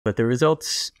But the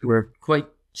results were quite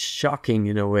shocking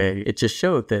in a way. It just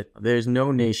showed that there's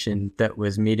no nation that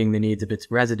was meeting the needs of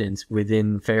its residents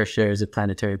within fair shares of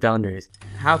planetary boundaries.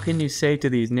 How can you say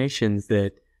to these nations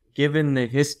that, given the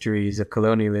histories of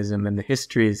colonialism and the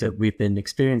histories that we've been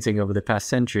experiencing over the past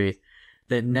century,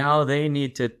 that now they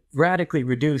need to radically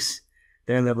reduce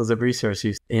their levels of resource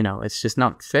use? It's just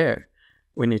not fair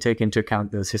when you take into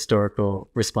account those historical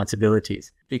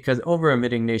responsibilities, because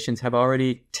over-emitting nations have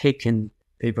already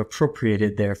they've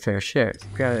appropriated their fair shares.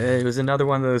 It was another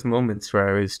one of those moments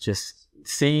where I was just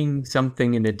seeing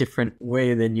something in a different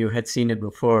way than you had seen it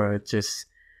before. It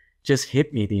just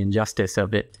hit me, the injustice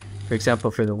of it. For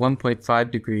example, for the 1.5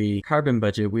 degree carbon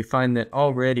budget, we find that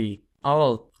already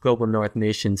all global north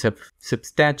nations have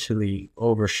substantially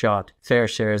overshot fair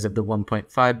shares of the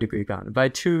 1.5 degree bound by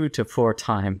 2 to 4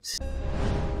 times.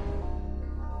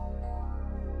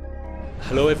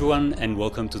 Hello everyone, and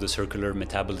welcome to the Circular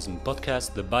Metabolism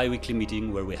podcast, the bi-weekly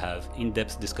meeting where we have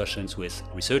in-depth discussions with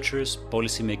researchers,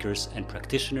 policymakers and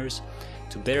practitioners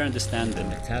to better understand the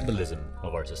metabolism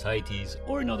of our societies,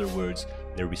 or in other words,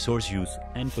 their resource use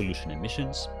and pollution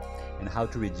emissions, and how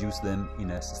to reduce them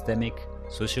in a systemic,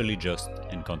 socially just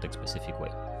and context-specific way.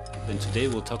 Then today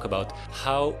we'll talk about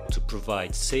how to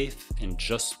provide safe and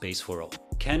just space for all.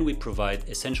 Can we provide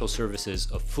essential services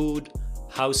of food,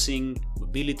 housing,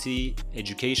 mobility,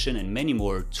 education, and many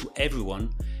more to everyone,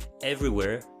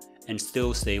 everywhere, and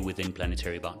still stay within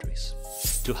planetary boundaries?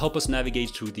 To help us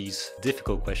navigate through these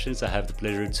difficult questions, I have the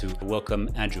pleasure to welcome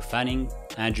Andrew Fanning.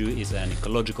 Andrew is an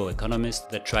ecological economist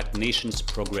that tracks nations'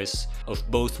 progress of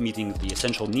both meeting the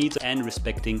essential needs and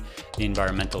respecting the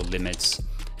environmental limits.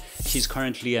 He's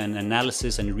currently an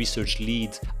analysis and research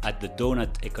lead at the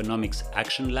Doughnut Economics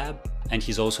Action Lab, and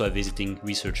he's also a visiting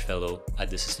research fellow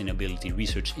at the Sustainability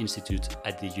Research Institute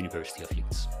at the University of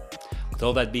Leeds. With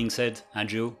all that being said,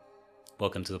 Andrew,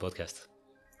 welcome to the podcast.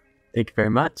 Thank you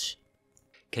very much.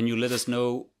 Can you let us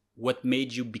know what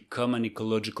made you become an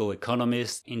ecological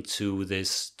economist into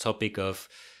this topic of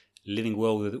living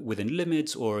well within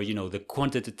limits, or, the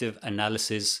quantitative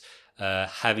analysis,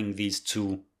 having these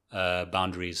two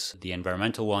boundaries, the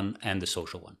environmental one and the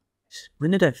social one?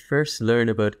 When did I first learn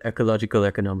about ecological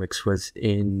economics was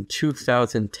in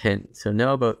 2010, so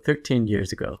now about 13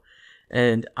 years ago.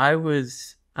 And I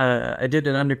did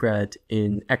an undergrad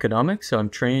in economics, so I'm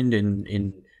trained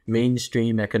in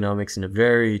mainstream economics in a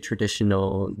very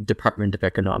traditional department of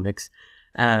economics.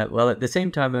 Well, at the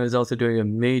same time, I was also doing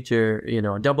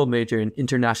a double major in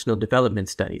international development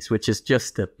studies, which is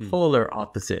just the polar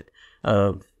opposite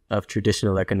of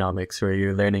traditional economics, where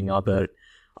you're learning about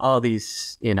all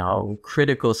these,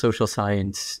 critical social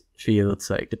science fields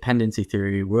like dependency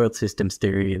theory, world systems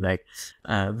theory,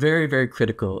 very, very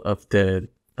critical of the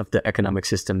economic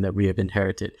system that we have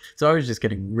inherited. So I was just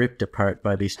getting ripped apart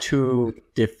by these two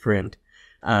different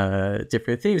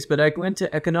themes. But I went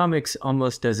to economics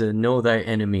almost as a know thy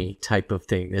enemy type of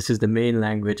thing. This is the main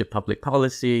language of public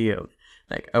policy.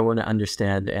 I want to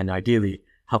understand and ideally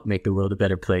help make the world a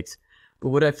better place. But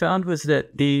what I found was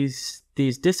that these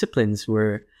disciplines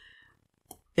were,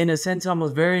 in a sense,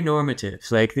 almost very normative.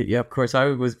 Of course, I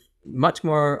was much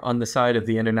more on the side of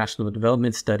the international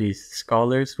development studies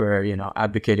scholars, where,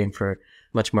 advocating for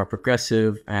much more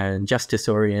progressive and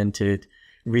justice-oriented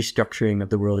restructuring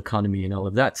of the world economy and all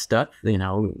of that stuff,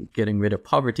 getting rid of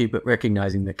poverty, but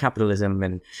recognizing that capitalism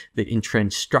and the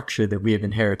entrenched structure that we have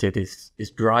inherited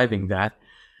is driving that.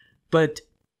 But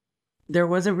there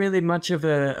wasn't really much of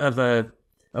a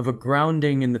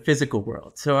grounding in the physical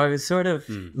world. So I was sort of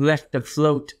left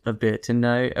afloat a bit. And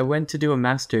I went to do a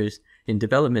master's in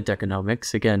development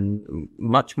economics, again,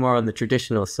 much more on the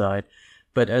traditional side.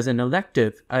 But as an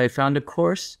elective, I found a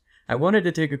course. I wanted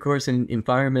to take a course in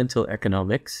environmental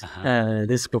economics.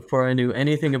 This before I knew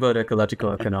anything about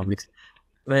ecological economics.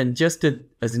 And just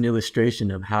as an illustration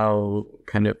of how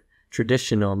kind of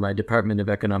traditional my department of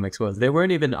economics was, they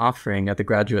weren't even offering at the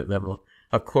graduate level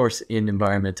a course in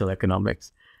environmental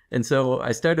economics. And so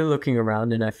I started looking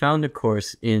around, and I found a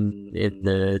course in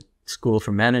the School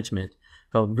for Management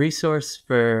called Economics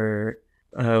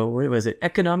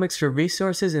for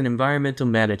Resources and Environmental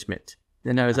Management.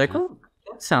 And I was like, oh,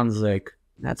 that sounds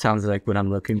like what I'm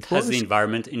looking for. Has the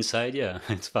environment inside, yeah,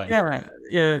 it's fine.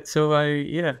 Yeah.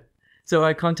 So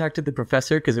I contacted the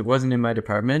professor because it wasn't in my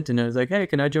department, and I was like, hey,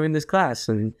 can I join this class?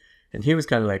 And he was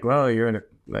kind of like, well, you're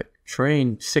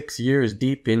trained 6 years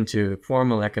deep into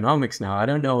formal economics now. I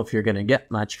don't know if you're going to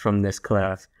get much from this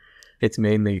class. It's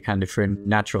mainly kind of for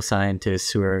natural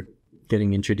scientists who are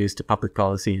getting introduced to public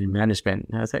policy and management.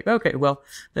 And I was like, okay, well,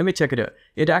 let me check it out.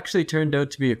 It actually turned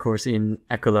out to be a course in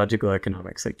ecological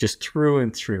economics, like just through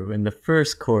and through. And the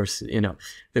first course,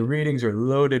 the readings were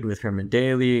loaded with Herman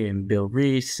Daly and Bill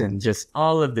Rees and just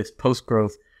all of this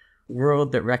post-growth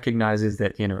world that recognizes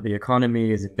that, the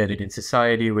economy is embedded in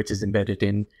society, which is embedded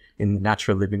in the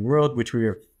natural living world, which we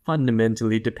are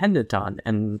fundamentally dependent on.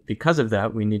 And because of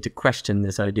that, we need to question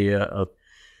this idea of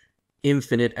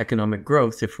infinite economic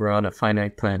growth if we're on a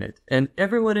finite planet. And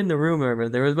everyone in the room, I remember,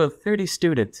 there was about 30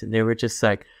 students, and they were just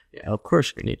like, yeah, of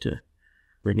course we need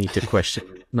to question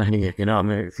mining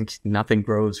economics. Nothing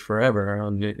grows forever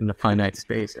in a finite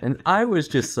space. And I was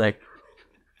just like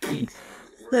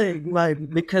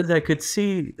because I could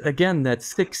see, again, that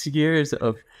 6 years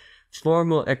of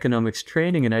formal economics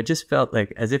training, and I just felt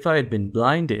like as if I had been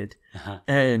blinded,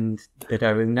 and that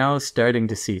I was now starting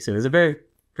to see. So it was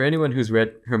for anyone who's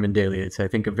read Herman Daly, it's, I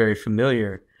think, a very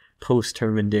familiar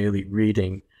post-Herman Daly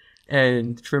reading.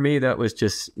 And for me, that was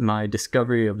just my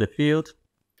discovery of the field.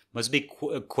 Must be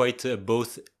quite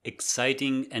both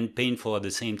exciting and painful at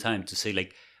the same time to say,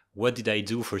 like, what did I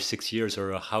do for 6 years,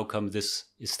 or how come this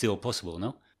is still possible,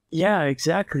 no? Yeah,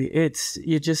 exactly.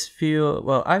 You just feel,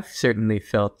 well, I've certainly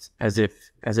felt as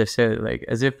if, as I said, like,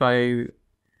 as if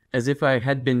I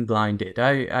had been blinded.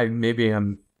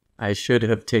 I should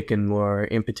have taken more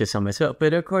impetus on myself.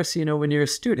 But of course, when you're a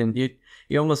student,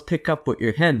 you almost pick up what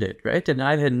you're handed, right? And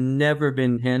I had never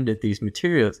been handed these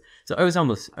materials. So I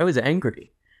was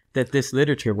angry that this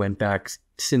literature went back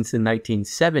since the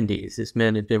 1970s. This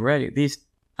man had been writing these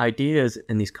ideas,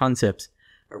 and these concepts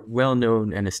are well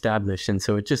known and established. And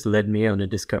so it just led me on a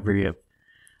discovery of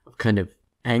kind of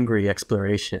angry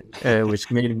exploration,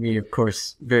 which made me, of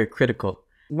course, very critical.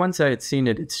 Once I had seen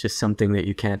it, it's just something that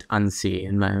you can't unsee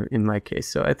in my case.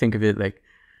 So I think of it like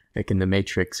in the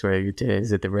Matrix, where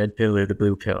is it the red pill or the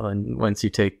blue pill? And once you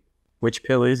take, which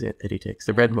pill is it that he takes?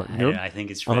 The red one, no? I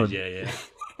think it's red, yeah.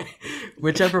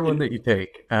 Whichever one that you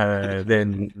take,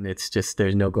 then it's just,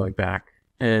 there's no going back.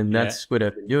 And that's what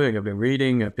I've been doing. I've been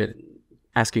reading, I've been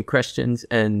asking questions,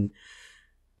 and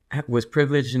I was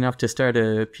privileged enough to start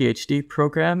a PhD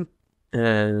program.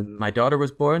 My daughter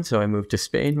was born, so I moved to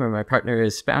Spain, where my partner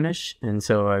is Spanish. And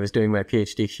so I was doing my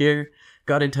PhD here,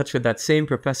 got in touch with that same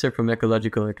professor from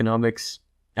ecological economics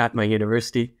at my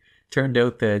university. Turned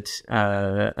out that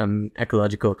an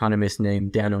ecological economist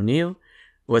named Dan O'Neill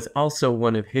was also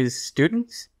one of his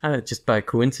students. Just by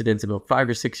coincidence, about 5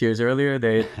 or 6 years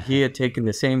earlier, he had taken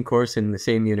the same course in the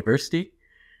same university,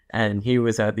 and he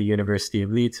was at the University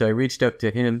of Leeds. So I reached out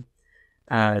to him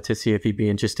to see if he'd be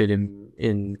interested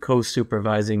in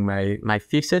co-supervising my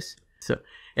thesis. So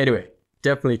anyway,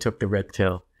 definitely took the red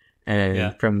pill,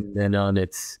 and from then on,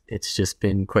 it's just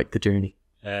been quite the journey.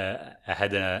 I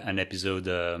had an episode.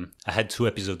 I had 2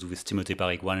 episodes with Timothée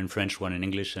Parric, one in French, one in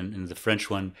English, and in the French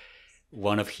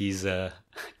one of his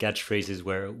catchphrases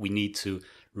were, "We need to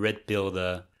red pill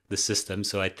the system."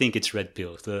 So I think it's red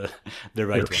pill, the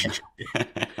right one.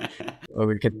 Or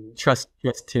we can trust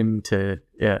him to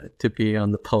be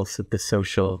on the pulse of the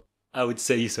social. I would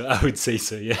say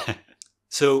so, yeah.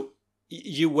 So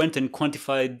you went and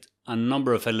quantified a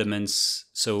number of elements,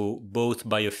 so both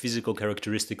biophysical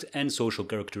characteristics and social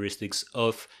characteristics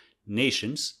of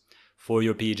nations for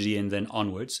your PhD and then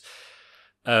onwards.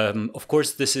 Of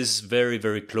course, this is very,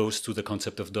 very close to the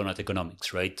concept of Doughnut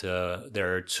economics, right?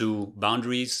 There are 2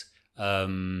 boundaries,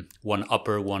 one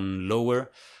upper, one lower,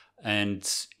 and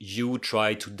you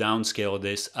try to downscale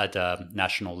this at a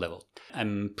national level.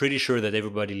 I'm pretty sure that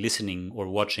everybody listening or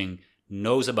watching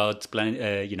knows about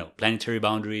planetary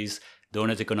boundaries,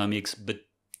 Doughnut economics, but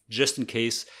just in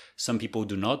case some people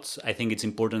do not, I think it's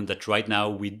important that right now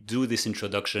we do this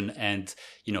introduction and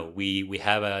we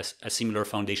have a similar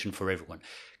foundation for everyone.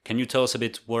 Can you tell us a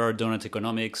bit what are Doughnut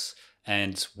economics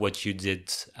and what you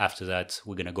did after that?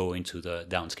 We're going to go into the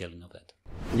downscaling of that.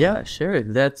 Yeah, sure.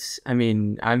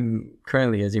 I'm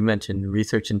currently, as you mentioned,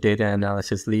 research and data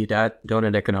analysis lead at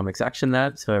Doughnut Economics Action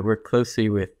Lab. So I work closely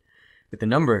with a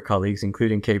number of colleagues,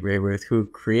 including Kate Rayworth, who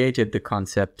created the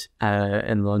concept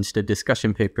and launched a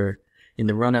discussion paper in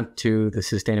the run-up to the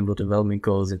Sustainable Development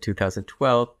Goals in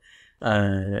 2012,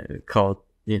 called,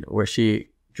 where she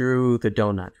drew the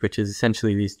donut, which is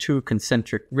essentially these 2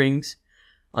 concentric rings.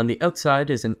 On the outside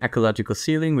is an ecological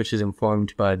ceiling, which is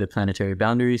informed by the planetary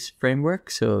boundaries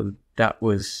framework. So that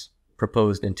was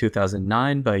proposed in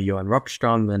 2009 by Johan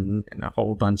Rockström and a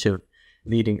whole bunch of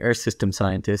leading Earth system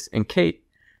scientists. And Kate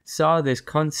saw this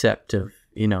concept of,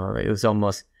 it was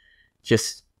almost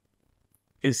just,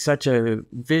 it's such a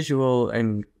visual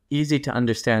and easy to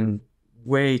understand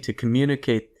way to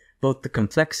communicate both the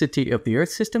complexity of the Earth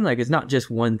system, like it's not just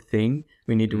one thing.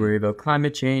 We need to worry about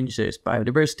climate change, there's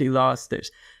biodiversity loss,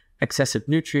 there's excessive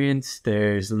nutrients,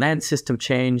 there's land system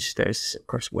change, there's, of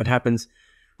course, what happens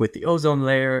with the ozone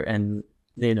layer. And,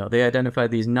 they identified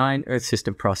these 9 Earth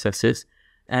system processes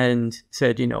and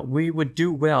said, we would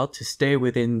do well to stay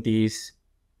within these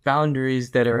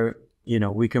boundaries that are,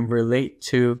 we can relate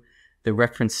to the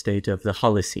reference state of the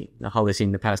Holocene. The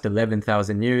Holocene, the past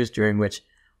 11,000 years during which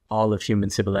all of human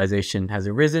civilization has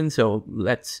arisen. So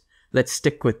let's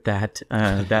stick with that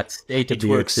that state of the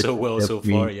Earth. It works so well so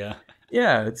far, yeah.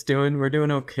 Yeah, we're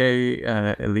doing okay.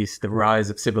 At least the rise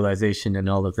of civilization and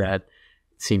all of that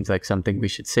seems like something we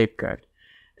should safeguard.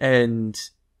 And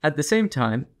at the same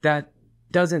time, that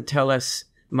doesn't tell us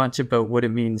much about what it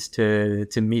means to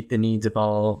meet the needs of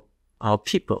all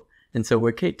people. And so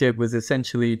what Kate did was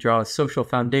essentially draw a social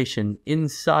foundation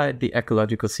inside the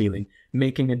ecological ceiling,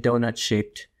 making a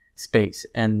donut-shaped space.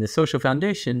 And the social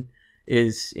foundation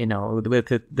is, with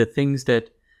the things that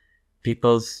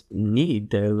people's need,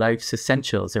 their life's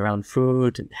essentials around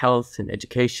food and health and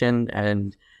education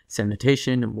and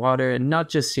sanitation and water, and not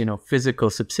just, physical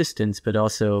subsistence, but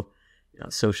also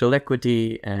social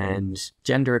equity and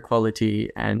gender equality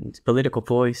and political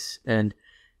voice and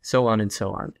so on and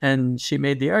so on. And she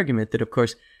made the argument that, of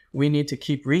course, we need to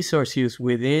keep resource use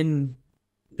within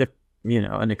the,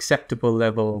 an acceptable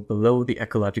level below the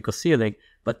ecological ceiling,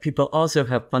 but people also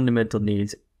have fundamental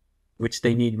needs which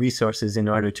they need resources in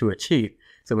order to achieve.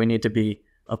 So we need to be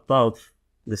above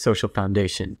the social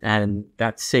foundation. And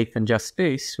that safe and just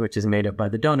space, which is made up by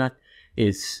the donut,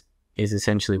 is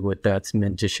essentially what that's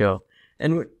meant to show.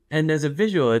 And as a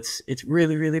visual, it's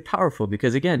really, really powerful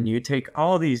because, again, you take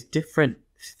all these different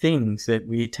things that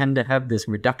we tend to have this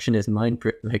reductionist mind,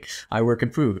 like I work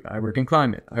in food, I work in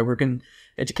climate, I work in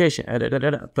education,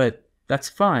 but that's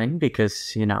fine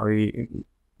because,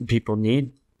 people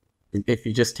need, if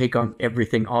you just take on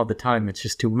everything all the time, it's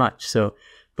just too much. So,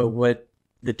 but what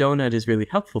the donut is really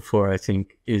helpful for, I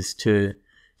think, is to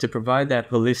provide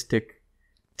that holistic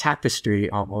tapestry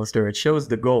almost, or it shows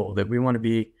the goal that we want to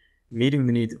be meeting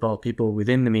the needs of all people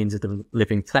within the means of the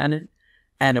living planet.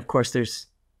 And of course, there's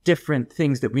different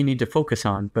things that we need to focus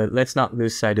on, but let's not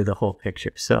lose sight of the whole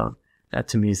picture. So that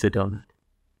to me is the donut.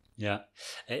 Yeah.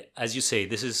 As you say,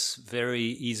 this is very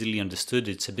easily understood.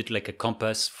 It's a bit like a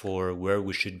compass for where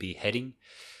we should be heading.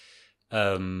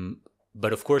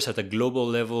 But of course, at a global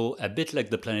level, a bit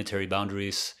like the planetary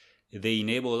boundaries, they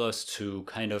enable us to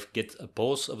kind of get a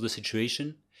pulse of the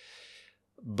situation,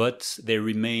 but they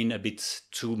remain a bit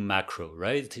too macro,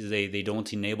 right? They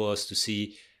don't enable us to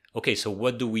see, okay, so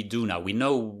what do we do now? We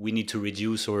know we need to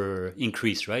reduce or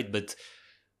increase, right? But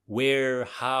where,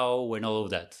 how, and all of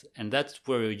that. And that's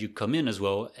where you come in as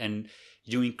well, and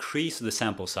you increase the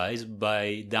sample size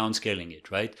by downscaling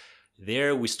it, right?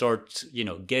 There we start,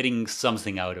 getting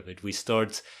something out of it. We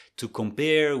start to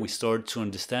compare, we start to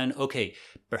understand, okay,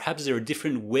 perhaps there are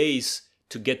different ways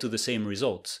to get to the same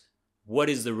results. What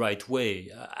is the right way?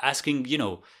 Asking,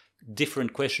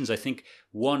 different questions. I think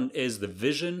one is the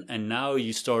vision, and now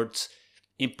you start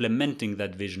implementing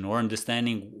that vision or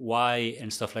understanding why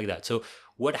and stuff like that. So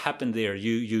what happened there?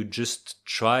 You just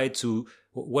try to,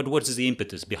 what was the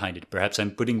impetus behind it? Perhaps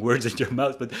I'm putting words in your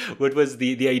mouth, but what was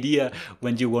the idea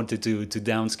when you wanted to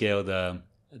downscale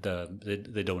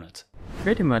the donut?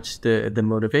 Pretty much the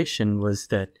motivation was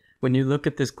that when you look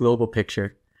at this global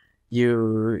picture,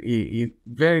 you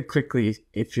very quickly,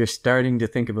 if you're starting to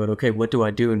think about, okay, what do I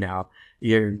do now?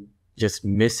 You're just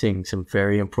missing some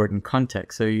very important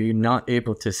context. So you're not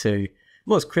able to say,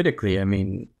 most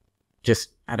critically, just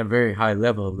at a very high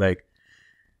level, like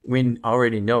we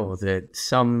already know that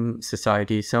some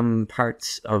societies, some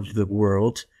parts of the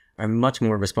world are much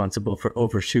more responsible for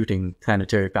overshooting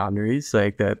planetary boundaries.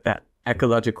 Like that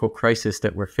ecological crisis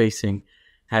that we're facing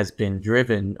has been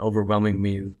driven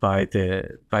overwhelmingly by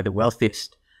the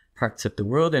wealthiest parts of the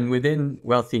world, and within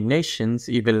wealthy nations,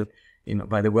 even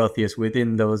by the wealthiest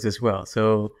within those as well.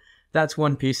 So that's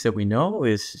one piece that we know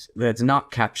is that's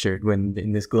not captured when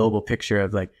in this global picture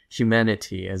of like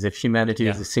humanity, as if humanity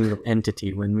is a single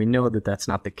entity, when we know that that's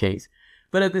not the case.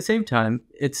 But at the same time,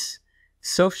 it's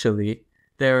socially,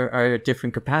 there are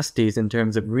different capacities in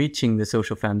terms of reaching the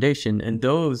social foundation, and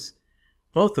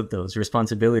both of those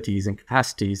responsibilities and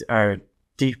capacities are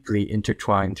deeply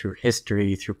intertwined through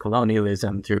history, through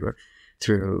colonialism, through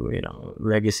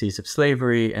legacies of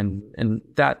slavery, and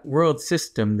that world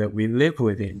system that we live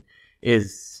within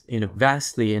is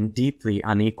vastly and deeply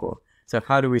unequal. So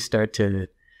how do we start to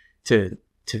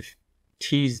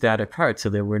tease that apart so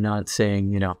that we're not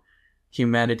saying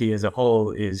humanity as a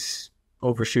whole is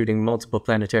overshooting multiple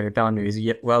planetary boundaries,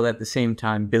 yet while at the same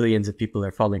time billions of people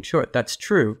are falling short. That's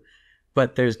true,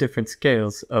 but there's different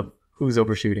scales of who's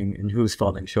overshooting and who's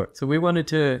falling short. So we wanted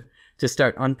to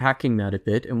start unpacking that a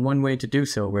bit, and one way to do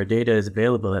so, where data is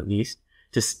available at least,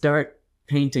 to start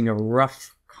painting a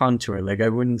rough contour. Like, I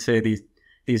wouldn't say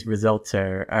these results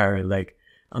are like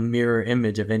a mirror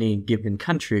image of any given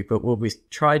country, but what we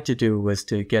tried to do was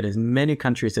to get as many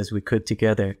countries as we could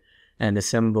together and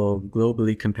assemble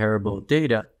globally comparable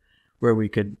data where we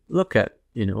could look at,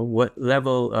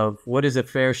 what is a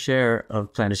fair share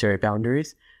of planetary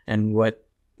boundaries and what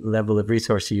level of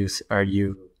resource use have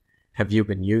you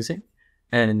been using?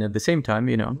 And at the same time,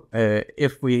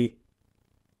 if we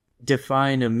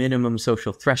define a minimum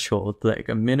social threshold, like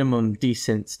a minimum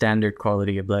decent standard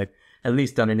quality of life, at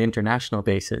least on an international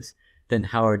basis, then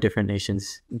how are different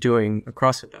nations doing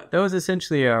across with that? That was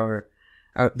essentially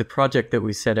the project that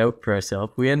we set out for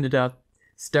ourselves. We ended up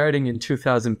starting in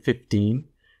 2015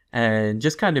 and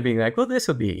just kind of being like, well, this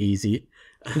will be easy.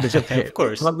 Of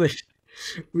course.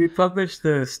 We published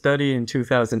the study in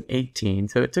 2018,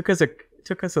 so it took us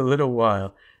a little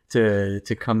while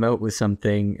to come out with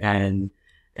something, and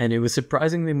it was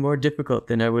surprisingly more difficult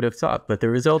than I would have thought. But the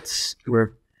results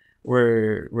were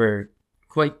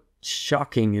quite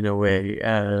shocking in a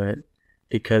way,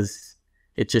 because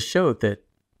it just showed that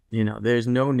there's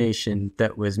no nation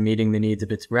that was meeting the needs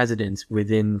of its residents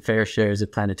within fair shares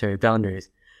of planetary boundaries,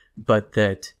 but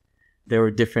that there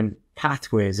were different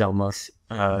pathways almost,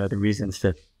 the reasons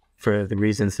that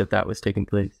was taking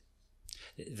place.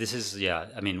 This is,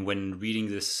 when reading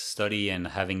this study and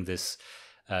having this,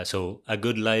 so a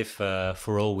good life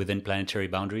for all within planetary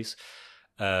boundaries,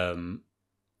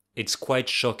 it's quite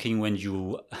shocking when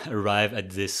you arrive at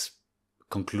this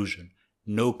conclusion.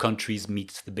 No countries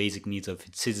meet the basic needs of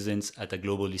its citizens at a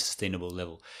globally sustainable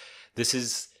level. This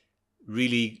is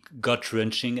really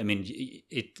gut-wrenching. I mean,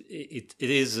 it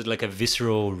is like a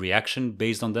visceral reaction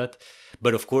based on that.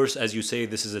 But of course, as you say,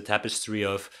 this is a tapestry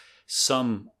of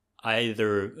some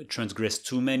either transgress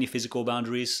too many physical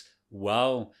boundaries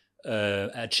while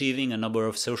achieving a number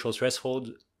of social thresholds,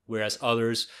 whereas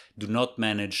others do not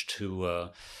manage to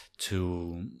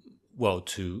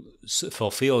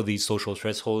fulfill these social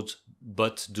thresholds,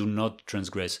 but do not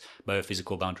transgress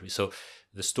biophysical boundaries. So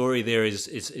the story there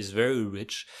is very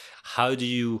rich. How do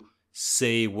you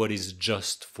say what is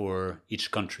just for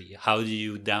each country? How do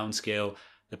you downscale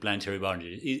the planetary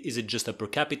boundary? Is it just a per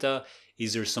capita?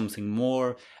 Is there something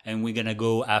more? And we're going to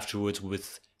go afterwards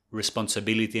with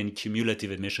responsibility and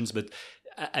cumulative emissions. But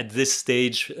at this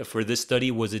stage, for this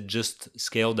study, was it just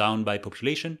scaled down by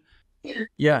population?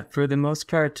 Yeah, for the most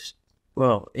part.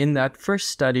 Well, in that first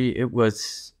study, it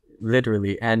was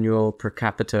literally annual per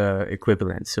capita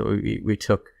equivalent. So we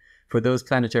took, for those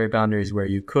planetary boundaries where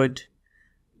you could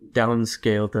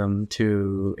downscale them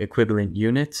to equivalent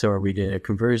units, or we did a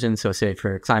conversion. So say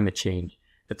for climate change,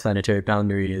 the planetary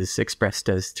boundary is expressed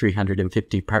as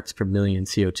 350 parts per million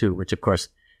CO2, which of course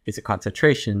is a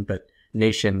concentration, but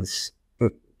nations,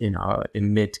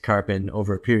 emit carbon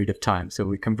over a period of time. So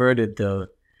we converted the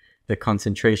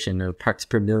concentration of parts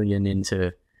per million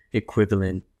into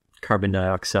equivalent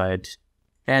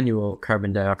annual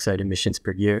carbon dioxide emissions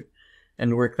per year,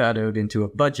 and work that out into a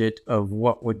budget of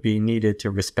what would be needed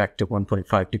to respect a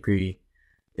 1.5 degree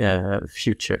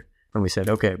future. And we said,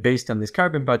 okay, based on this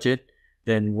carbon budget,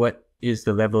 then what is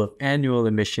the level of annual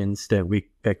emissions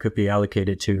that could be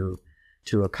allocated to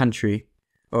a country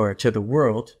or to the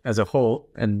world as a whole?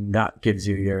 And that gives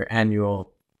you your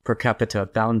annual per capita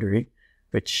boundary,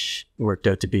 which worked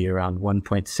out to be around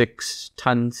 1.6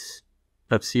 tons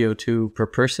of CO2 per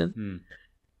person.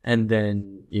 And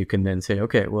then you can then say,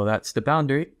 okay, well, that's the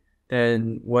boundary.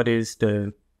 Then what is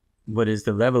the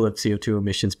level of CO2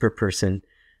 emissions per person,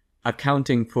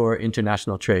 accounting for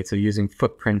international trade? So using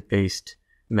footprint-based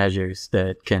measures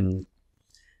that can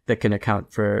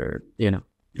account for,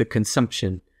 the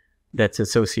consumption that's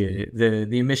associated,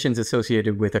 the emissions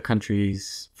associated with a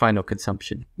country's final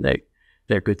consumption, like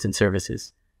their goods and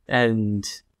services. And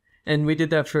we did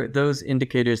that for those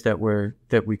indicators that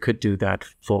we could do that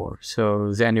for. So it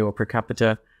was annual per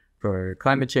capita for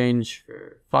climate change,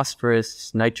 for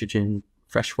phosphorus, nitrogen,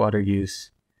 freshwater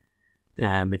use,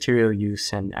 material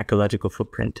use, and ecological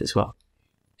footprint as well.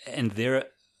 And there,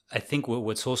 I think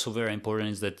what's also very important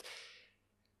is that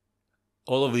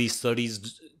all of these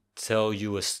studies tell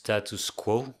you a status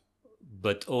quo,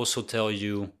 but also tell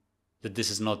you that this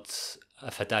is not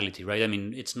a fatality, right? I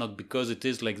mean, it's not because it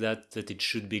is like that it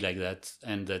should be like that,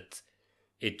 and that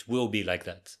it will be like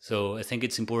that. So I think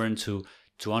it's important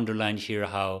to underline here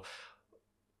how,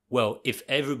 well, if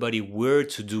everybody were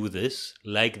to do this,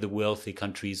 like the wealthy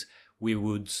countries we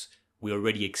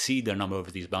already exceed a number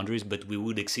of these boundaries, but we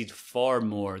would exceed far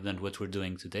more than what we're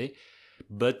doing today.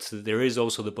 But there is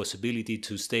also the possibility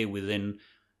to stay within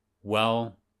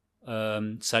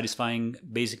satisfying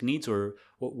basic needs, or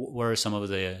what are some of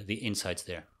the insights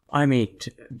there? I mean,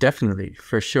 definitely,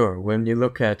 for sure. When you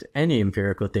look at any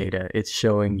empirical data, it's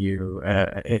showing you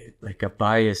like a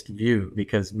biased view,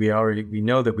 because we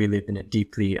know that we live in a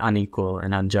deeply unequal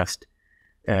and unjust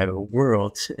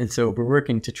world, and so if we're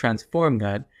working to transform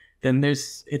that, then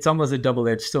it's almost a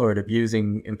double-edged sword of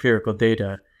using empirical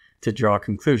data to draw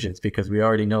conclusions, because we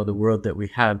already know the world that we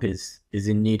have is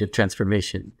in need of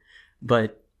transformation.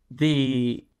 But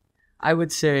I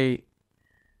would say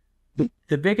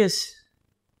the biggest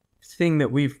thing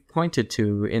that we've pointed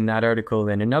to in that article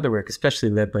and in other work, especially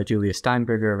led by Julia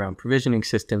Steinberger around provisioning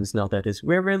systems and all that, is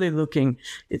we're really looking,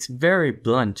 it's very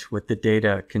blunt what the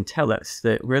data can tell us,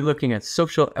 that we're looking at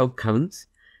social outcomes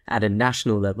at a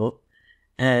national level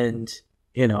and,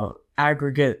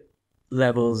 aggregate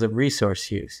levels of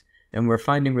resource use. And we're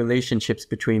finding relationships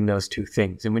between those two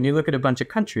things. And when you look at a bunch of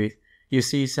countries, you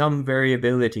see some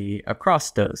variability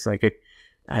across those.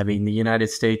 The United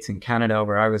States and Canada,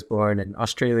 where I was born, and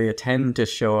Australia tend to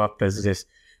show up as this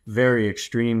very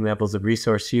extreme levels of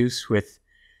resource use with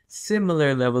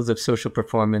similar levels of social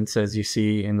performance as you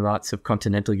see in lots of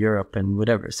continental Europe and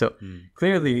whatever. So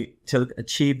clearly, to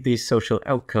achieve these social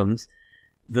outcomes,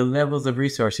 the levels of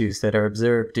resource use that are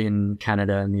observed in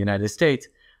Canada and the United States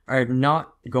are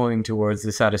not going towards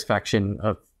the satisfaction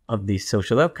of these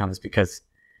social outcomes, because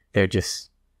they're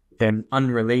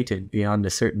unrelated beyond a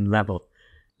certain level.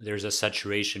 There's a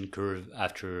saturation curve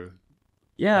after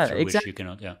exactly. Which you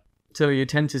cannot, So you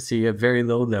tend to see a very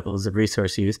low levels of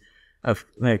resource use, of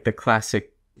like the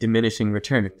classic diminishing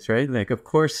returns, right? Like, of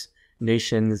course,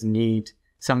 nations need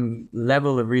some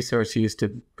level of resource use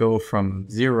to go from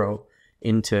zero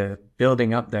into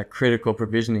building up that critical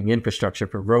provisioning infrastructure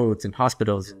for roads and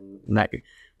hospitals and like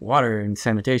water and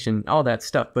sanitation, all that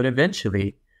stuff. But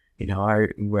eventually,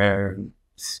 where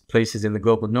places in the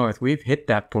global north, we've hit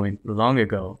that point long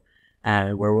ago,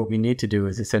 where what we need to do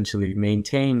is essentially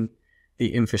maintain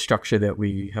the infrastructure that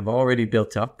we have already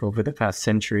built up over the past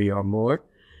century or more,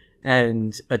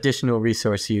 and additional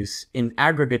resource use in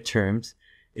aggregate terms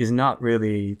is not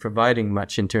really providing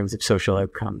much in terms of social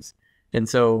outcomes. And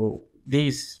so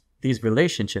these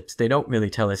relationships, they don't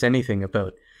really tell us anything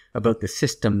about the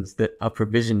systems that are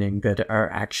provisioning that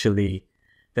are actually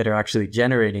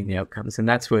generating the outcomes. And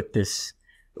that's what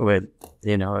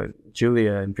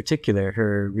Julia in particular,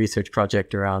 her research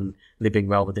project around living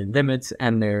well within limits,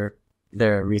 and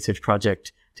their research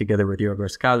project together with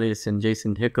Yorgos Kallis and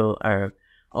Jason Hickel are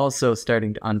also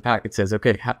starting to unpack. It says,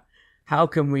 okay, how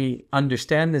can we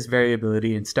understand this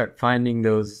variability and start finding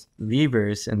those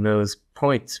levers and those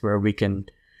points where we can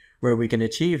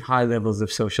achieve high levels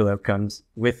of social outcomes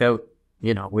without,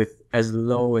 with as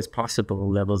low as possible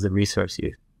levels of resource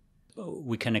use.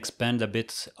 We can expand a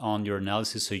bit on your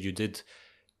analysis. So you did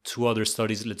 2 other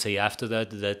studies, let's say after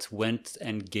that went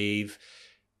and gave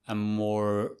a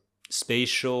more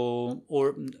spatial,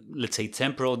 or let's say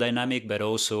temporal dynamic, but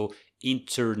also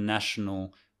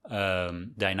international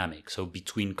dynamic, so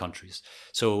between countries.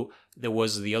 So there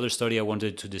was the other study I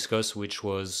wanted to discuss, which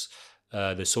was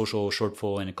the social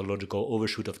shortfall and ecological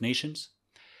overshoot of nations,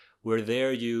 where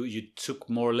there you took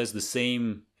more or less the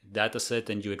same data set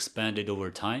and you expanded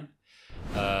over time.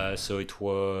 So it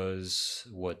was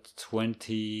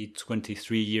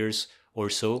 23 years or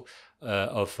so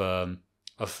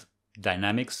of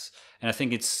dynamics. And I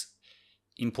think it's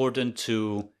important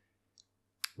to,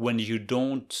 when you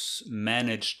don't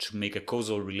manage to make a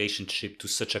causal relationship to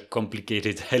such a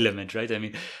complicated element, right? I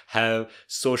mean, have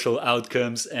social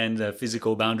outcomes and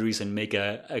physical boundaries and make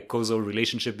a causal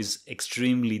relationship is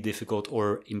extremely difficult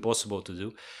or impossible to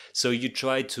do. So you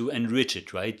try to enrich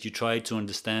it, right? You try to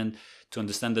understand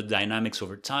the dynamics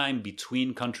over time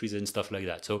between countries and stuff like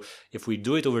that. So if we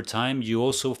do it over time, you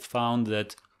also found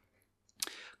that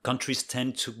countries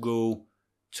tend to go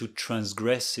to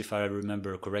transgress, if I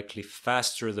remember correctly,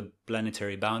 faster the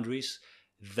planetary boundaries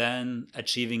than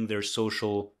achieving their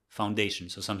social foundation.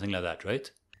 So something like that,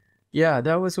 right? Yeah,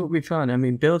 that was what we found. I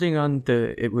mean,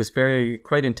 it was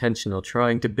quite intentional,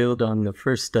 trying to build on the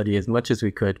first study as much as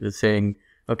we could, with saying,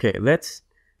 okay, let's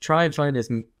try and find as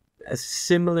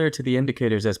similar to the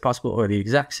indicators as possible, or the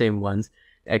exact same ones,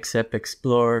 except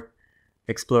explore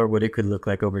what it could look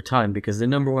like over time. Because the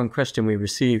number one question we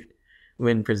received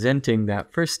when presenting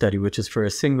that first study, which is for a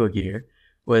single year,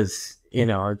 was,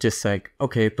 just like,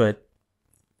 okay, but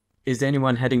is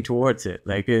anyone heading towards it?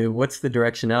 Like, what's the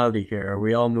directionality here? Are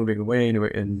we all moving away?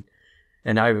 And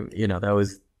I, that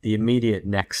was the immediate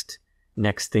next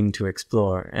next thing to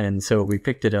explore. And so we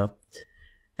picked it up,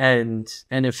 and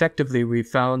effectively we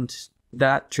found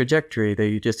that trajectory that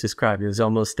you just described. It was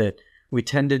almost that we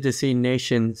tended to see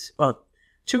nations, well,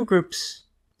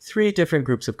 three different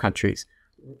groups of countries.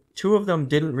 Two of them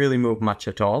didn't really move much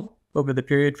at all over the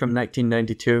period from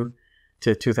 1992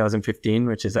 to 2015,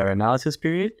 which is our analysis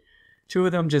period. Two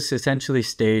of them just essentially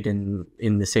stayed in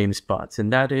the same spots.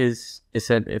 And that is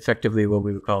effectively what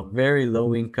we would call very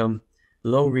low income,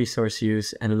 low resource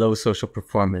use, and low social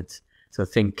performance. So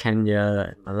think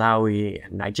Kenya, Malawi,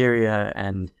 and Nigeria,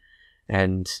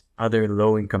 and other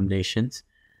low income nations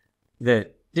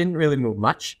that didn't really move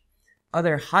much.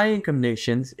 Other high income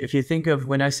nations, if you think of,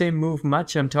 when I say move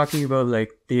much, I'm talking about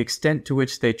like the extent to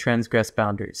which they transgress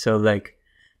boundaries. So like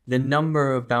the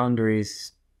number of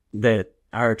boundaries that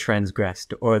are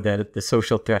transgressed, or that the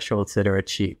social thresholds that are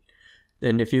achieved.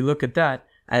 And if you look at that,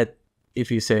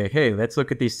 if you say, hey, let's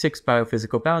look at these 6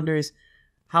 biophysical boundaries,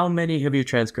 how many have you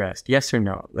transgressed? Yes or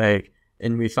no?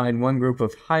 And we find one group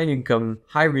of high income,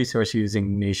 high resource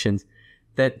using nations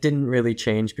that didn't really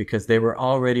change because they were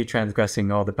already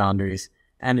transgressing all the boundaries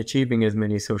and achieving as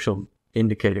many social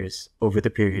indicators over the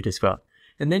period as well.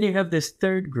 And then you have this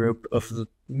third group of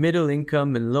middle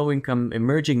income and low income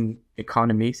emerging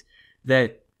economies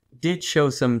that did show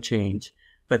some change,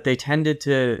 but they tended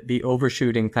to be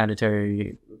overshooting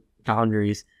planetary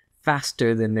boundaries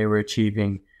faster than they were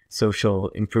achieving social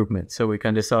improvement. So we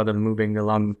kind of saw them moving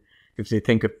along. If you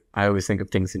think of, I always think of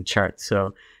things in charts.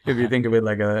 So if you think of it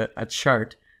like a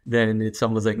chart, then it's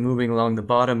almost like moving along the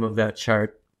bottom of that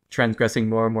chart, transgressing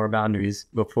more and more boundaries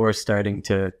before starting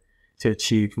to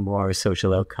achieve more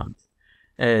social outcomes.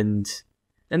 And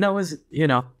that was,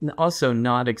 also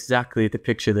not exactly the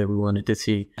picture that we wanted to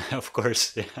see. Of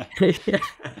course, yeah.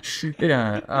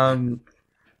 Yeah.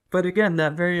 But again,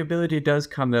 that variability does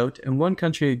come out. And one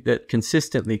country that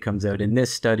consistently comes out in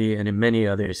this study and in many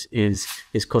others is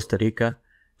Costa Rica,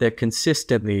 that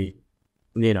consistently,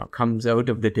 comes out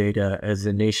of the data as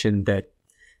a nation that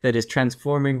is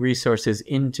transforming resources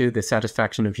into the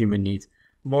satisfaction of human needs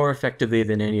more effectively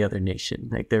than any other nation.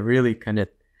 Like they're really kind of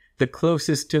the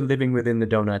closest to living within the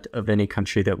donut of any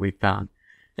country that we've found.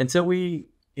 And so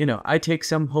I take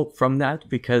some hope from that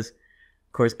because,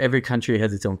 of course, every country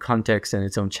has its own context and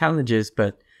its own challenges,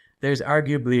 but there's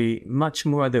arguably much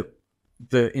more that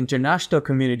the international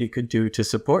community could do to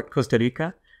support Costa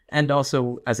Rica, and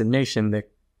also as a nation that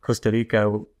Costa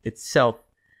Rica itself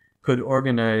could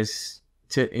organize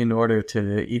in order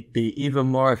to be even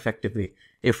more effectively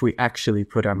if we actually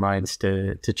put our minds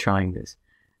to trying this.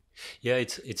 Yeah,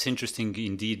 it's interesting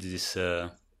indeed, this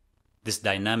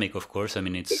dynamic, of course. I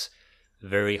mean, it's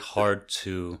very hard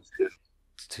to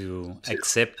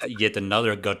accept yet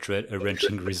another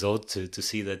gut-wrenching result, to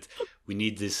see that we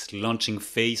need this launching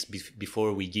phase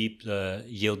before we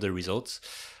yield the results.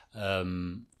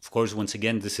 Of course, once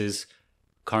again, this is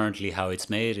currently how it's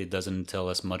made. It doesn't tell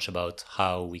us much about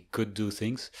how we could do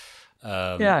things.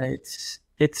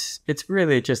 It's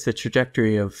really just the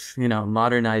trajectory of,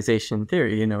 modernization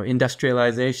theory,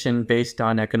 industrialization based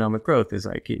on economic growth is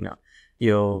like,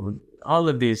 all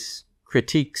of these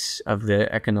critiques of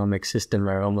the economic system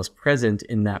are almost present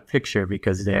in that picture,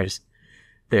 because there's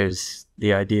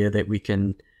the idea that we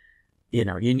can, you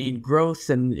need growth,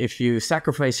 and if you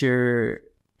sacrifice your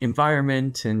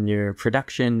environment and your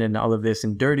production and all of this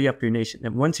and dirty up your nation,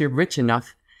 and once you're rich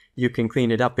enough, you can clean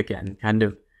it up again, kind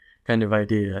of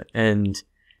idea. And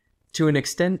to an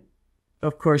extent,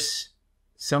 of course,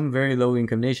 some very low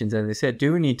income nations, as I said,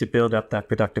 do need to build up that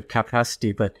productive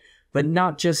capacity, but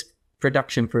not just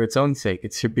production for its own sake.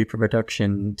 It should be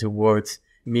production towards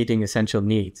meeting essential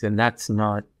needs. And that's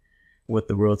not what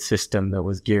the world system that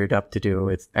was geared up to do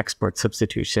with export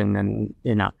substitution and,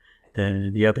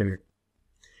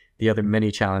 the other many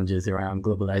challenges around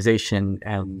globalization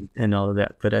and all of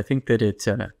that. But I think that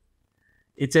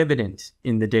it's evident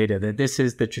in the data that this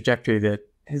is the trajectory that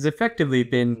has effectively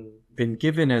been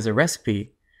given as a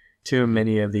recipe to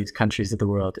many of these countries of the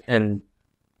world. And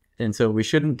so we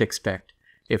shouldn't expect,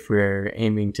 if we're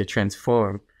aiming to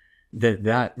transform,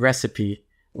 that recipe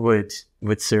would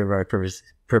serve our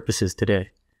purposes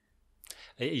today.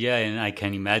 Yeah, and I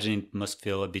can imagine it must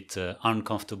feel a bit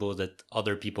uncomfortable that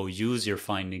other people use your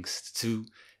findings to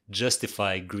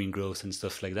justify green growth and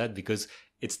stuff like that, because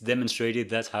it's demonstrated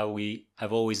that's how we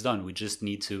have always done. We just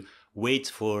need to wait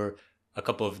for a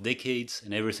couple of decades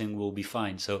and everything will be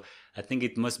fine. So I think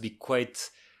it must be quite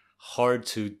hard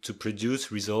to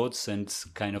produce results and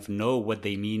kind of know what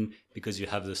they mean, because you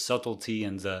have the subtlety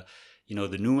and the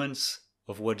nuance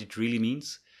of what it really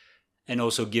means. And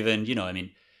also given,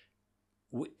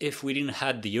 if we didn't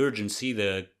had the urgency,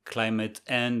 the climate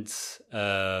and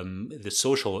the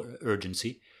social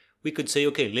urgency, we could say,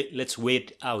 okay, let's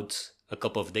wait out a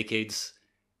couple of decades,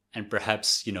 and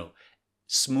perhaps,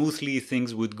 smoothly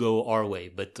things would go our way.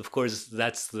 But of course,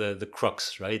 that's the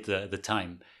crux, right? The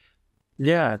time.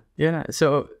 Yeah, yeah.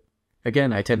 So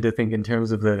again, I tend to think in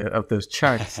terms of those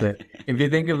charts that if you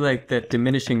think of like that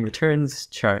diminishing returns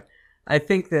chart, I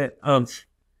think that a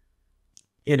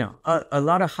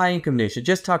lot of high income nations,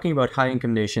 just talking about high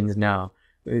income nations now,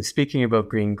 speaking about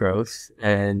green growth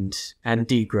and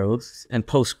degrowth and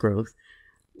post growth,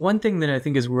 one thing that I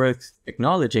think is worth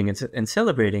acknowledging and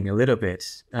celebrating a little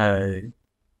bit,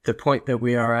 the point that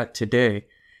we are at today,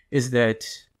 is that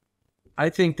I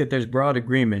think that there's broad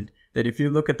agreement that if you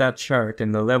look at that chart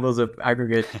and the levels of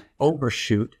aggregate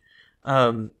overshoot,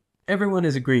 everyone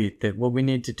has agreed that what we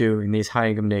need to do in these high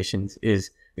income nations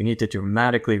is we need to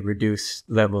dramatically reduce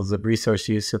levels of resource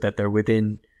use so that they're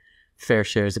within fair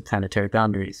shares of planetary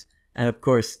boundaries. And of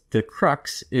course, the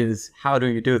crux is, how do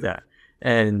you do that?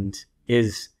 And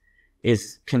is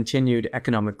continued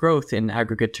economic growth in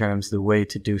aggregate terms the way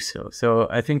to do so? So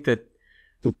I think that,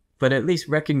 but at least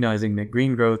recognizing that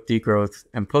green growth, degrowth,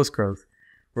 and post-growth,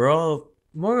 we're all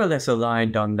more or less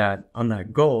aligned on that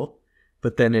goal.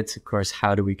 But then it's, of course,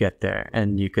 how do we get there?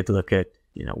 And you could look at,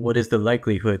 what is the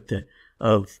likelihood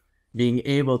of being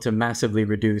able to massively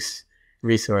reduce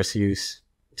resource use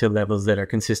to levels that are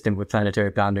consistent with planetary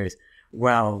boundaries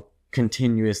while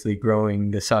continuously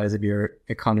growing the size of your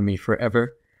economy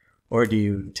forever? Or do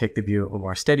you take the view of a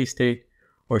more steady state?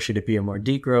 Or should it be a more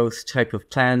degrowth type of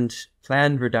planned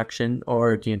reduction?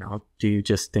 Or, do you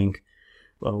just think,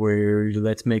 well,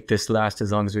 let's make this last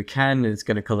as long as we can, it's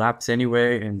going to collapse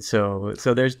anyway? And so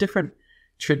there's different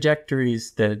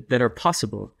trajectories that are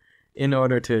possible in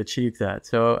order to achieve that.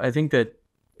 So I think that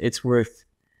it's worth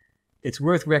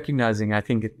recognizing, I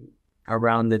think,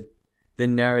 around the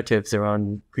narratives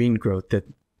around green growth, that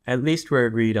at least we're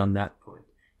agreed on that point,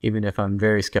 even if I'm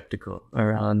very skeptical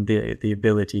around the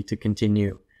ability to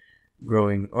continue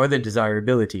growing, or the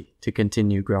desirability to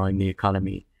continue growing the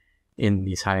economy in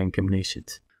these high income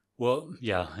nations. Well,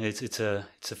 yeah, it's a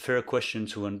fair question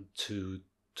to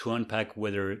unpack,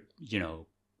 whether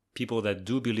people that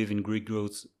do believe in green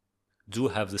growth do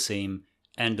have the same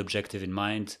end objective in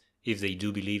mind, if they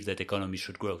do believe that economy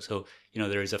should grow. So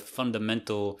there is a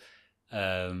fundamental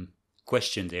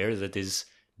question there that is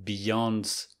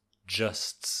beyond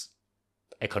just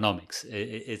economics.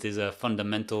 It is a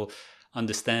fundamental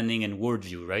understanding and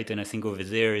worldview, right? And I think over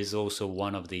there is also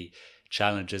one of the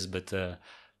challenges, but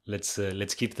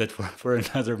let's keep that for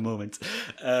another moment.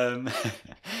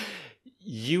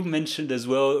 You mentioned as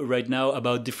well right now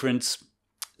about different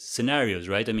scenarios,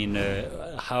 right? I mean,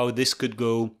 how this could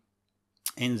go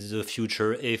in the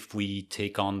future if we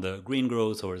take on the green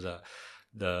growth or the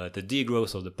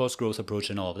degrowth or the post-growth approach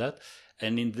and all of that.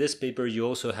 And in this paper, you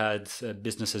also had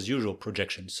business as usual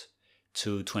projections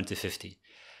to 2050.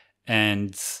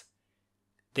 And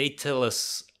they tell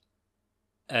us,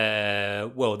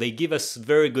 they give us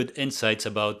very good insights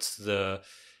about the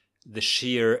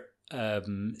sheer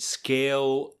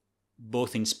scale,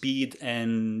 both in speed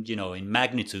and, in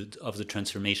magnitude of the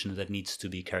transformation that needs to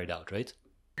be carried out, right?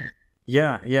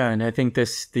 Yeah, and I think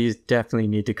these definitely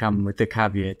need to come with the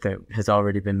caveat that has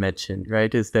already been mentioned,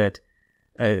 right? Is that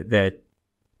that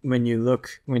when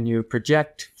you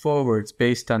project forwards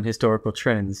based on historical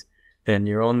trends, then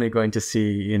you're only going to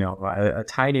see, a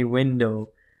tiny window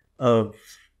of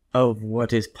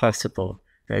what is possible,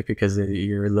 right? Because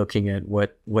you're looking at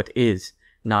what is,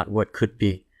 not what could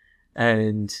be.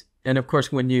 And of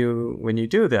course, when you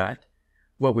do that,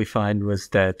 what we find was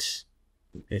that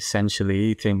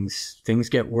essentially things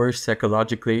get worse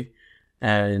ecologically,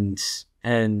 and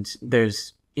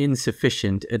there's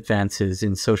insufficient advances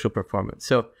in social performance.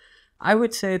 So I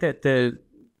would say that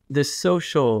the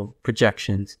social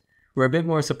projections were a bit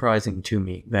more surprising to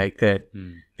me, like that,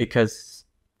 because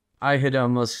I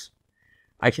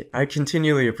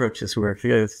continually approach this work,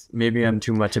 because maybe I'm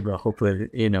too much of a hopeless,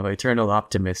 eternal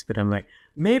optimist, but I'm like,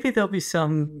 maybe there'll be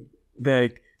some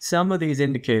of these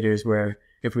indicators where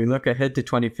if we look ahead to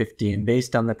 2050 and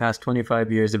based on the past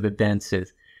 25 years of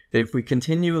advances, that if we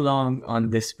continue along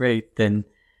on this rate, then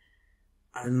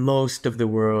most of the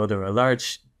world, or a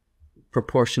large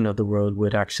proportion of the world,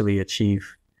 would actually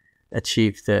achieve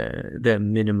the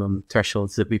minimum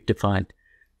thresholds that we've defined.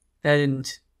 And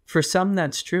for some,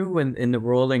 that's true in the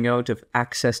rolling out of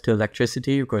access to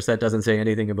electricity. Of course, that doesn't say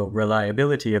anything about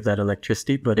reliability of that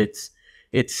electricity, but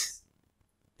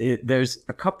there's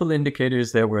a couple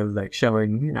indicators that were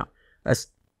showing, as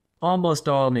almost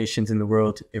all nations in the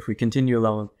world, if we continue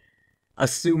along,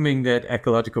 assuming that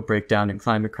ecological breakdown and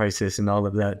climate crisis and all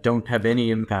of that don't have any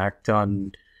impact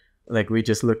on, like, we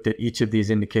just looked at each of these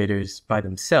indicators by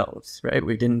themselves, right?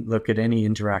 We didn't look at any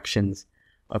interactions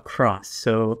across.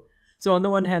 So on the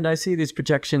one hand, I see these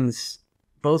projections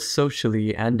both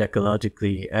socially and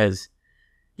ecologically as,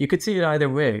 you could see it either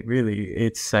way, really.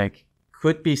 It's like,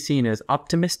 could be seen as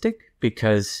optimistic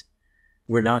because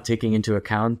we're not taking into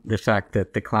account the fact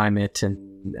that the climate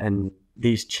and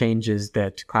these changes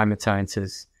that climate science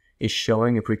is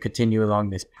showing, if we continue along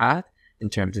this path in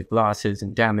terms of losses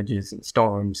and damages and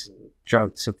storms, and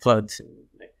droughts and floods.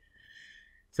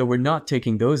 So we're not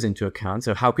taking those into account.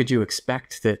 So how could you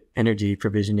expect that energy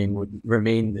provisioning would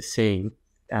remain the same?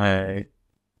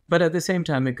 But at the same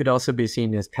time, it could also be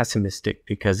seen as pessimistic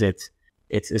because it's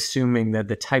assuming that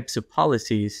the types of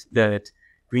policies that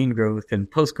green growth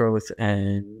and post-growth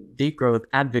and deep growth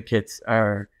advocates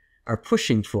are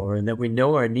pushing for and that we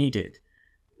know are needed,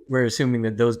 we're assuming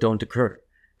that those don't occur.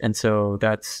 And so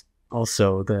that's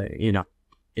also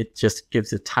it just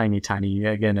gives a tiny,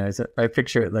 again, as I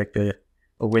picture it like a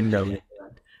window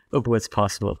of what's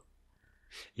possible.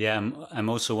 Yeah, I'm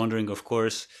also wondering, of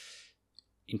course,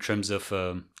 in terms of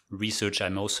research,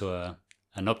 I'm also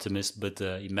an optimist, but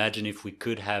imagine if we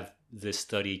could have this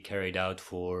study carried out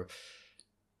for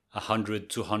 100,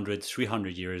 200,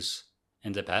 300 years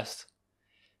in the past.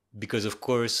 Because, of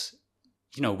course,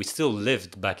 we still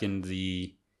lived back in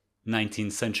the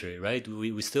 19th century, right?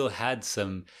 We still had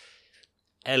some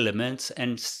elements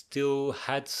and still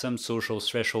had some social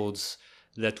thresholds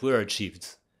that were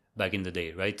achieved back in the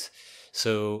day, right?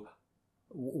 So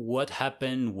what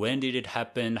happened? When did it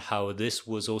happen? How this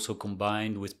was also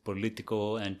combined with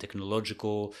political and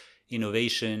technological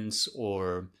innovations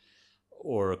or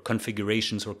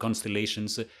configurations or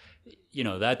constellations?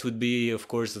 That would be, of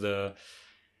course, the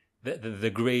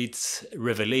great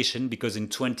revelation, because in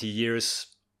 20 years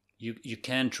you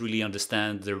can't really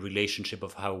understand the relationship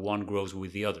of how one grows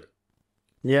with the other.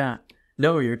 Yeah,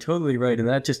 no, you're totally right. And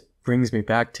that just brings me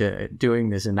back to doing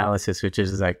this analysis, which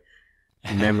is like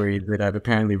a memory that I've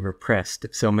apparently repressed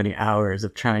so many hours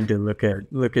of trying to look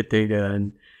at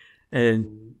data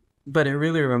but it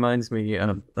really reminds me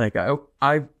of, like,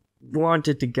 I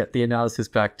wanted to get the analysis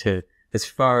back to as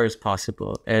far as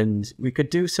possible, and we could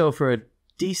do so for a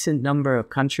decent number of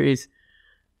countries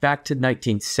back to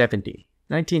 1970.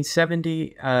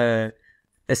 1970,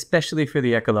 especially for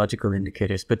the ecological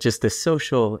indicators, but just the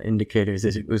social indicators,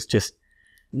 it was just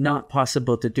not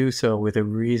possible to do so with a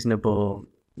reasonable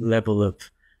level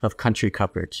of country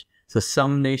coverage. So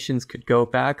some nations could go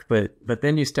back, but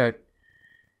then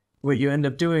what you end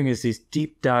up doing is these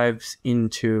deep dives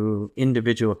into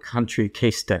individual country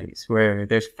case studies where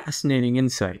there's fascinating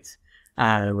insights,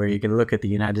 where you can look at the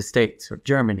United States or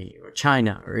Germany or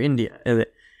China or India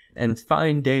and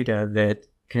find data that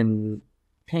can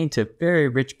paint a very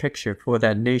rich picture for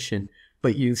that nation,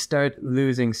 but you start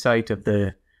losing sight of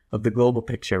the global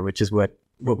picture, which is what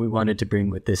we wanted to bring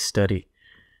with this study.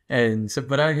 And so,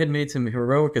 but I had made some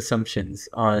heroic assumptions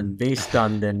based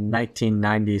on the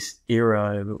 1990s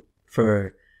era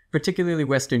for particularly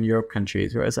Western Europe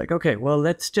countries, where I was like, okay, well,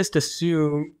 let's just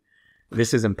assume,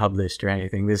 this isn't published or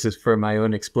anything, this is for my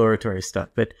own exploratory stuff,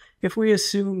 but if we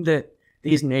assume that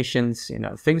these nations,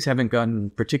 things haven't gotten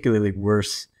particularly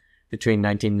worse between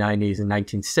 1990s and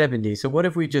 1970s, so what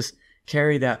if we just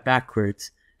carry that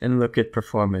backwards and look at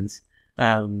performance?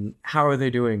 How are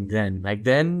they doing then? Like,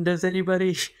 then, does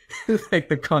anybody, like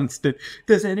the constant,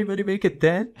 does anybody make it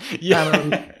then?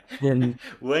 Yeah.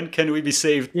 When can we be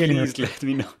saved? Please let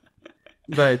me know.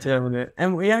 But,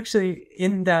 and we actually,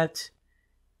 in that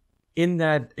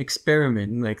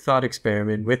experiment, like thought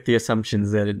experiment with the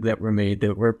assumptions that were made,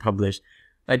 that were published,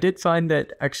 I did find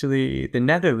that actually the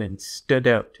Netherlands stood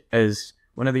out as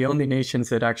one of the only nations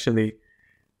that actually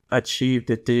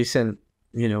achieved a decent,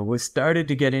 we started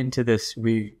to get into this.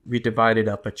 We divided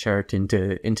up a chart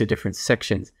into different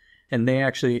sections, and they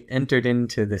actually entered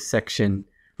into the section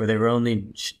where they were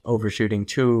only overshooting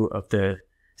 2 of the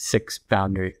 6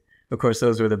 boundaries. Of course,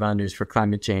 those were the boundaries for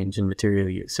climate change and material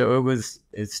use. So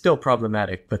it's still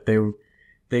problematic, but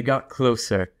they got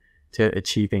closer to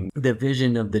achieving the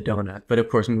vision of the donut, but of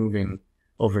course moving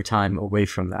over time away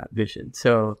from that vision.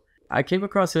 So I came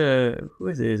across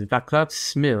Václav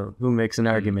Smil, who makes an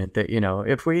argument that,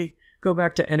 if we go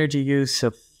back to energy use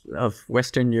of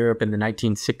Western Europe in the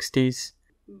 1960s,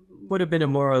 would have been a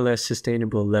more or less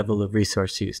sustainable level of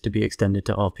resource use to be extended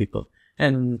to all people.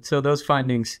 And so those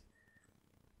findings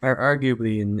are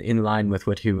arguably in line with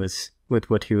what he was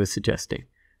suggesting.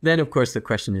 Then, of course, the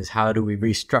question is, how do we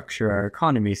restructure our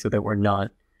economy so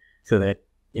that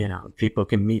people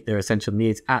can meet their essential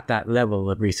needs at that level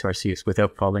of resource use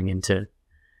without falling into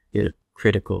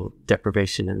critical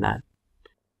deprivation in that.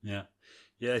 Yeah.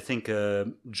 Yeah, I think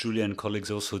Julia and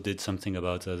colleagues also did something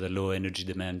about the low energy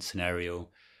demand scenario,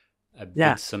 a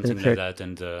Yeah, bit something that's like right. that.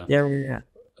 And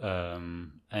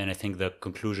and I think the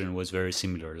conclusion was very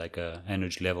similar, like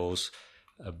energy levels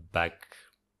back,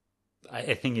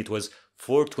 I think it was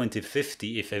for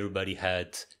 2050, if everybody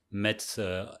had met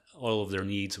all of their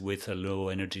needs with a low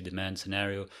energy demand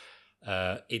scenario,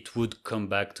 it would come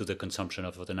back to the consumption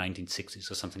of the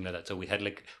 1960s or something like that. So we had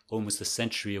like almost a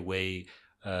century away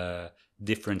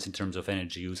difference in terms of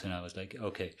energy use. And I was like,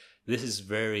 okay, this is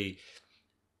very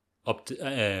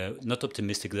not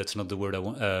optimistic. That's not the word I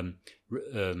want.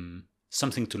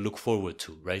 Something to look forward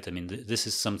to, right? I mean, this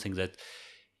is something that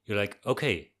you're like,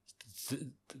 okay,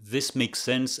 this makes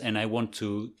sense, and I want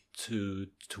to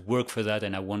work for that,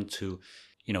 and I want to,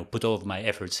 put all of my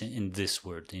efforts in this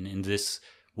word, in this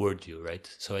worldview, right?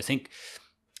 So I think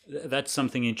that's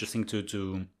something interesting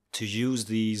to use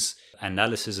these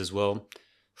analysis as well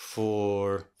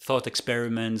for thought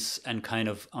experiments, and kind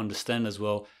of understand as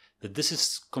well that this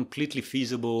is completely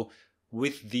feasible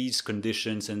with these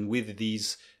conditions and with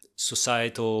these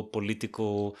societal,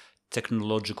 political,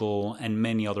 technological, and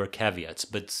many other caveats.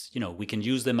 But we can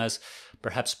use them as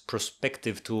perhaps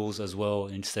prospective tools as well,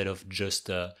 instead of just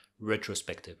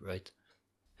retrospective, right?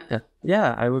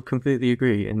 Yeah, I would completely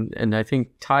agree. And I think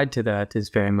tied to that is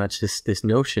very much this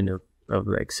notion of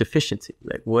like sufficiency.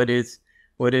 Like what is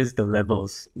the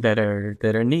levels that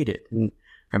are needed? And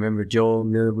I remember Joel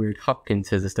Millward Hopkins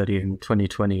has a study in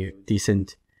 2020,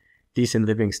 decent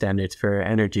living standards for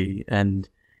energy, and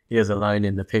he has a line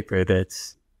in the paper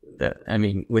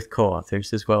with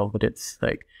co-authors as well, but it's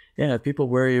like, yeah, people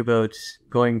worry about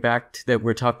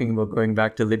we're talking about going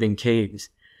back to living caves.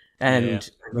 And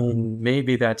I mean,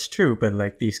 maybe that's true, but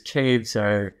like these caves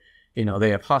are, they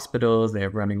have hospitals, they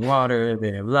have running water,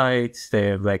 they have lights, they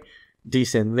have like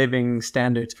decent living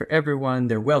standards for everyone.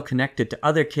 They're well connected to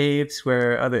other caves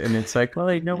and it's like,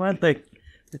 well, you know what? Like,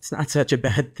 it's not such a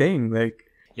bad thing. Like,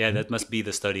 yeah, that must be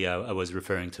the study I was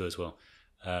referring to as well.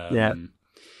 Yeah.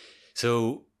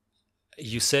 So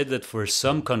you said that for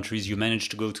some countries you managed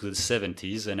to go to the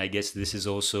 70s, and I guess this is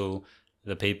also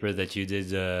the paper that you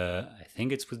did, I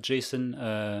think it's with Jason,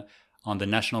 on the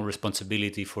national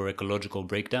responsibility for ecological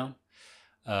breakdown.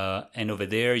 And over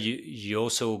there, you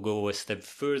also go a step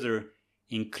further,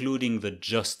 including the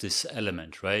justice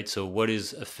element, right? So what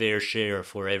is a fair share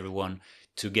for everyone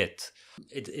to get?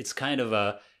 It's kind of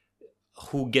a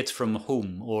who gets from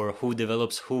whom, or who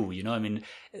develops who, I mean,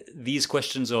 these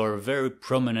questions are very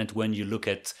prominent when you look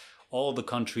at all the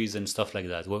countries and stuff like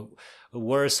that.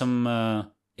 What are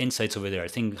some insights over there? I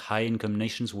think high income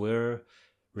nations were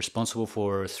responsible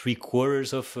for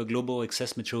 3/4 of global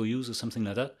excess material use, or something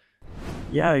like that.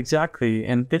 Yeah, exactly.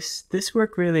 And this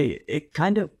work really, it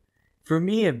kind of, for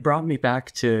me, it brought me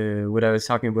back to what I was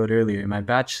talking about earlier in my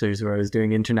bachelor's, where I was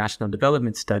doing international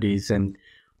development studies. And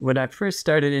when I first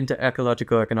started into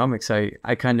ecological economics,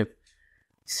 I kind of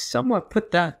somewhat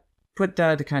put that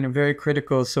kind of very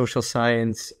critical social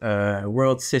science,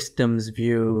 world systems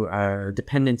view,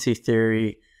 dependency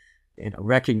theory,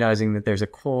 recognizing that there's a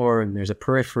core and there's a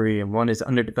periphery, and one is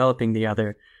underdeveloping the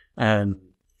other.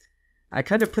 I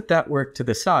kind of put that work to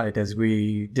the side as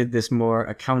we did this more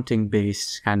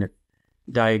accounting-based kind of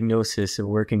diagnosis of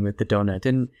working with the donut.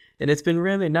 And it's been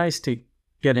really nice to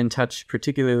get in touch,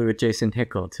 particularly with Jason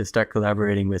Hickel, to start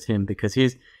collaborating with him, because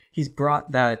he's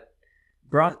brought that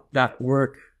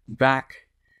work back,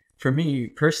 for me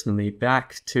personally,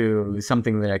 back to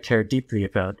something that I care deeply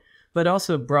about, but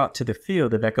also brought to the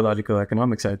field of ecological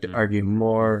economics, I'd argue,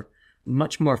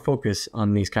 much more focus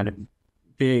on these kind of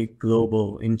big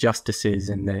global injustices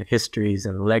and the histories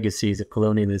and the legacies of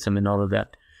colonialism and all of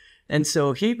that. And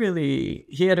so he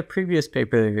had a previous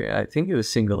paper, I think it was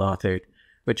single authored,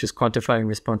 which was quantifying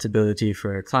responsibility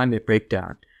for climate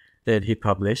breakdown, that he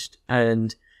published.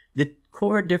 And the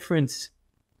core difference,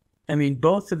 I mean,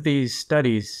 both of these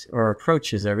studies or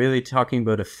approaches are really talking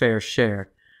about a fair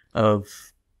share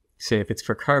of, say, if it's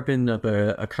for carbon, of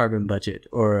a carbon budget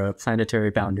or a planetary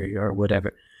boundary or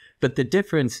whatever. But the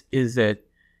difference is that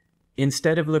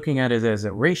instead of looking at it as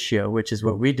a ratio, which is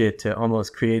what we did to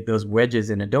almost create those wedges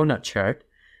in a donut chart,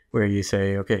 where you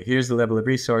say, okay, here's the level of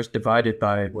resource divided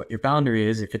by what your boundary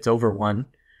is. If it's over 1,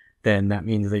 then that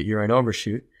means that you're an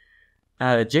overshoot.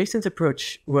 Jason's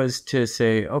approach was to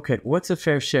say, okay, what's a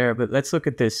fair share? But let's look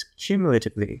at this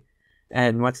cumulatively.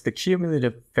 And what's the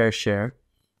cumulative fair share?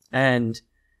 And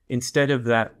instead of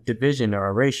that division or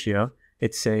a ratio,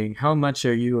 it's saying how much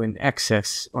are you in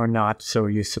excess or not, so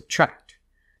you subtract.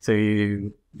 So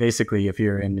you basically, if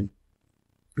you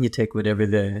take whatever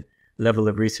the level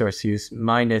of resource use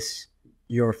minus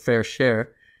your fair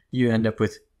share, you end up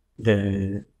with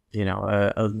a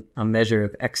measure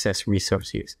of excess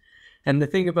resource use. And the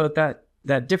thing about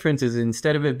that difference is,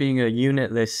 instead of it being a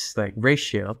unitless like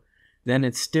ratio, then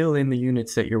it's still in the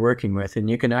units that you're working with, and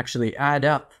you can actually add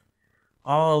up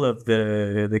all of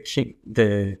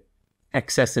the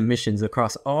excess emissions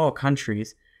across all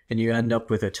countries, and you end up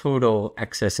with a total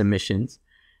excess emissions.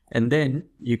 And then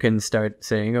you can start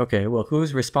saying, okay, well,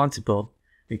 who's responsible?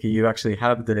 Because you actually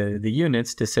have the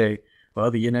units to say, well,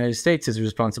 the United States is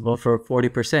responsible for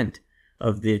 40%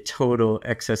 of the total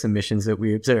excess emissions that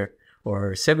we observe,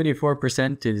 or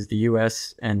 74% is the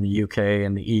US and the UK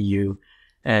and the EU,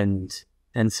 and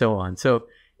so on. So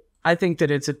I think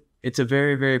that it's a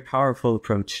very, very powerful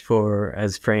approach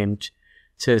as framed,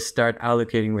 to start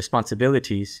allocating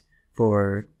responsibilities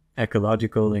for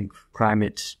ecological and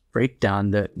climate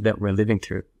breakdown that we're living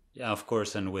through. Yeah, of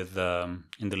course. And with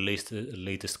in the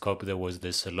latest COP, there was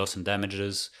this loss and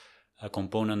damages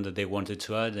component that they wanted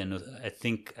to add. And I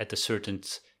think at a certain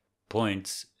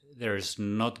point, there's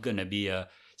not going to be a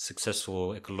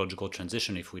successful ecological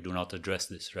transition if we do not address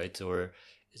this, right? Or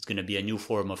it's going to be a new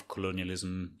form of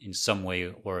colonialism in some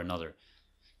way or another.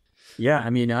 Yeah, I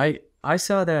mean, I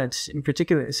saw that in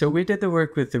particular. So we did the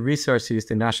work with the resource use,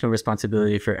 the national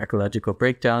responsibility for ecological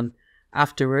breakdown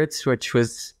afterwards, which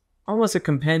was almost a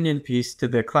companion piece to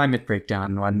the climate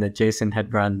breakdown one that Jason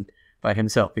had run by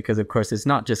himself, because of course it's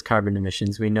not just carbon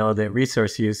emissions. We know that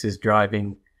resource use is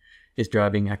driving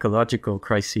ecological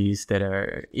crises that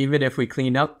are, even if we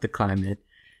clean up the climate,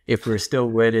 if we're still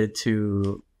wedded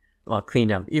to, well,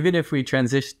 clean up, even if we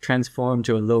transform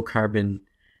to a low carbon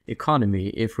economy,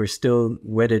 if we're still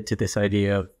wedded to this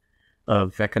idea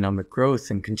of economic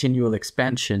growth and continual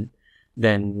expansion,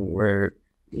 then we're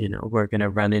going to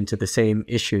run into the same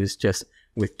issues, just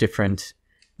with different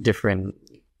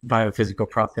biophysical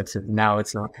processes. Now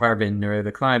it's not carbon or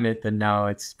the climate, but now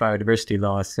it's biodiversity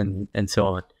loss and so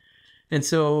on. And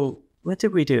so what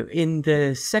did we do? In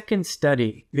the second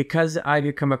study, because I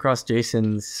had come across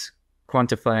Jason's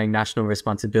quantifying national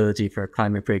responsibility for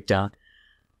climate breakdown,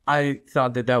 I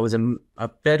thought that was a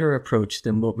better approach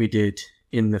than what we did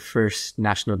in the first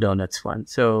National Doughnuts one.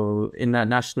 So in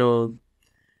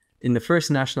the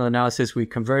first national analysis, we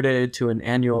converted it to an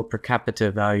annual per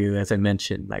capita value, as I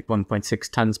mentioned, like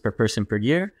 1.6 tons per person per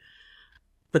year.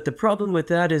 But the problem with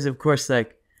that is, of course,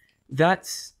 like, that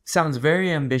sounds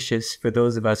very ambitious for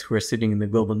those of us who are sitting in the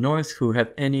global north, who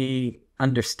have any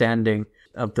understanding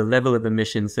of the level of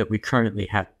emissions that we currently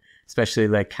have, especially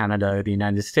like Canada or the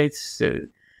United States,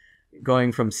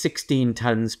 going from 16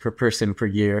 tons per person per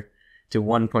year to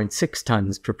 1.6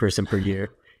 tons per person per year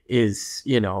is,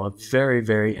 a very,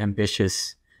 very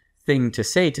ambitious thing to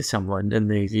say to someone. And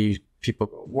people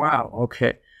go, wow,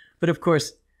 okay. But of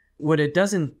course, what it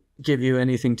doesn't give you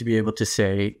anything to be able to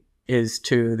say is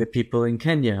to the people in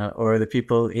Kenya or the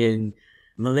people in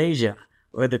Malaysia,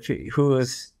 or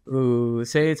who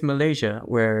say it's Malaysia,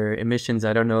 where emissions,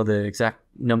 I don't know the exact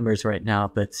numbers right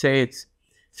now, but say it's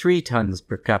 3 tons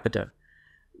per capita.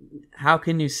 How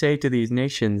can you say to these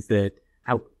nations that,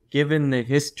 given the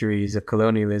histories of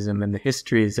colonialism and the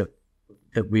histories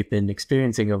that we've been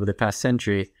experiencing over the past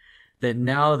century, that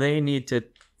now they need to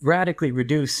radically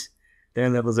reduce their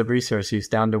levels of resource use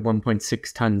down to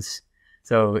 1.6 tons?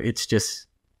 So it's just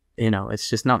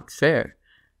not fair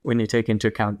when you take into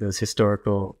account those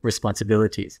historical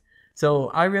responsibilities. So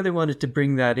I really wanted to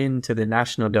bring that into the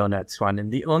National Doughnuts one.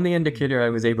 And the only indicator I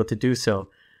was able to do so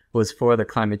was for the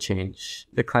climate change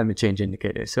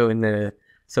indicator. So in the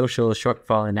Social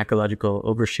Shortfall and Ecological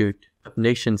Overshoot of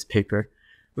Nations paper,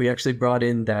 we actually brought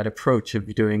in that approach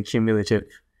of doing cumulative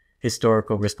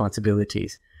historical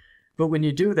responsibilities. But when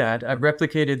you do that, I've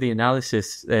replicated the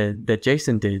analysis that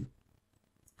Jason did,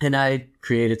 and I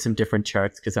created some different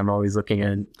charts because I'm always looking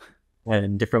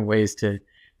at different ways to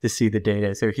see the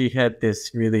data. So he had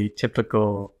this really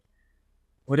typical,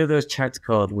 what are those charts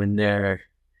called when they're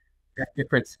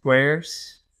different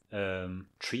squares?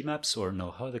 Tree maps, or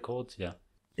no, how are they called? Yeah,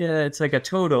 it's like a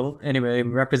total. Anyway, it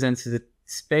represents the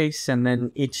space, and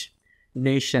then each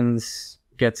nation's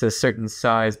gets a certain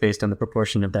size based on the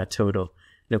proportion of that total.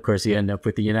 And of course, you end up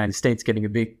with the United States getting a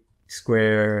big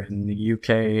square, and the UK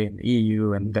and the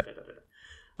EU, and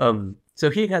so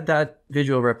he had that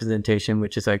visual representation,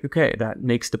 which is like, okay, that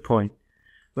makes the point.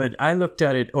 But I looked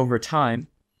at it over time,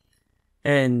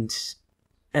 and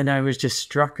I was just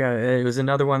struck. It was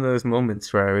another one of those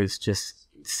moments where I was just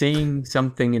seeing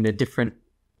something in a different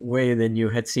way than you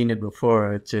had seen it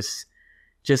before. It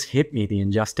just hit me, the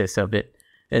injustice of it,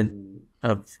 and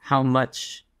of how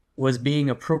much was being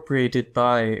appropriated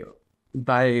by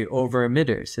over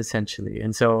emitters, essentially.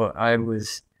 And so I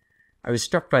was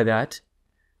struck by that.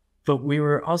 But we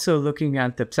were also looking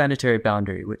at the planetary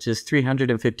boundary, which is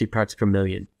 350 parts per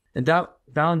million. And that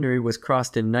boundary was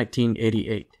crossed in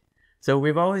 1988. So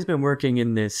we've always been working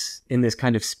in this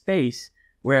kind of space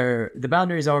where the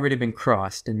boundary's already been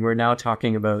crossed, and we're now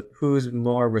talking about who's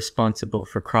more responsible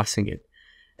for crossing it.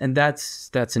 And that's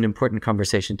an important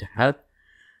conversation to have.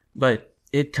 But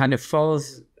it kind of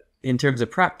falls in terms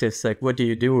of practice, like what do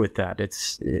you do with that?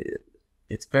 It's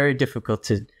very difficult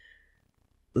to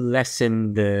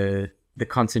lessen the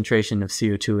concentration of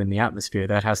CO2 in the atmosphere.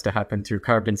 That has to happen through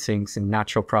carbon sinks and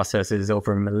natural processes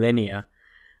over millennia.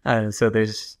 So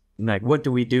there's like, what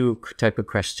do we do type of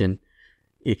question.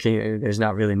 There's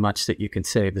not really much that you can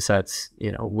say besides,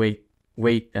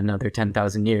 wait another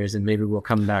 10,000 years and maybe we'll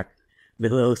come back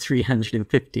below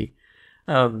 350.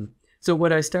 So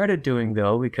what I started doing,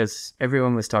 though, because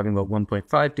everyone was talking about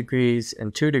 1.5 degrees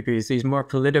and 2 degrees, these more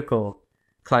political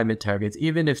climate targets,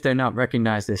 even if they're not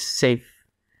recognized as safe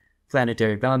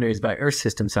planetary boundaries by Earth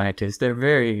system scientists, they're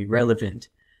very relevant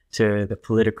to the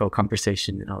political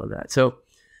conversation and all of that.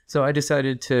 So I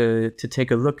decided to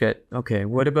take a look at, okay,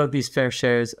 what about these fair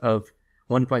shares of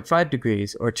 1.5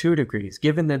 degrees or 2 degrees,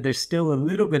 given that there's still a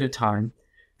little bit of time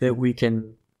that we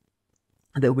can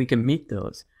meet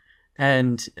those.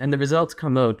 And the results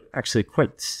come out actually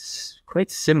quite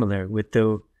similar with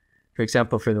for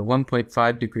example, for the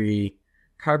 1.5 degree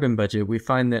carbon budget, we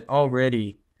find that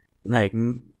already, like,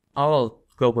 all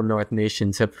global north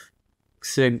nations have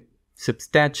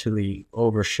substantially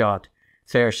overshot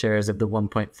fair shares of the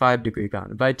 1.5 degree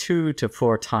bound by 2 to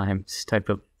 4 times type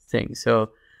of thing.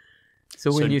 So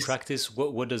when in practice,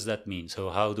 what does that mean? So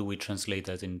how do we translate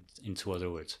that into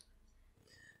other words?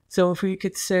 So if we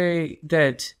could say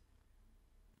that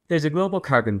there's a global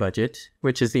carbon budget,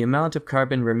 which is the amount of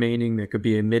carbon remaining that could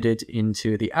be emitted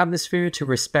into the atmosphere to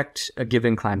respect a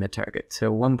given climate target.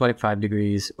 So 1.5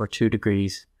 degrees or 2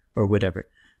 degrees or whatever.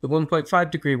 The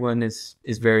 1.5 degree one is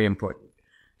very important.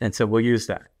 And so we'll use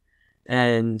that.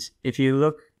 And if you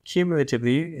look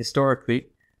cumulatively, historically,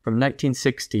 from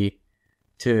 1960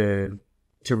 to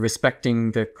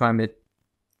respecting the climate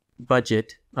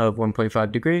budget of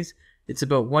 1.5 degrees, it's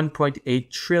about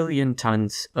 1.8 trillion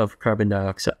tons of carbon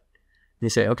dioxide. And you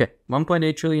say, okay,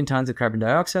 1.8 trillion tons of carbon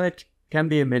dioxide can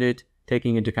be emitted,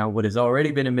 taking into account what has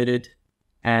already been emitted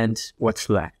and what's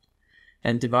left.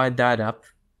 And divide that up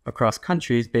across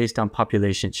countries based on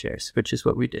population shares, which is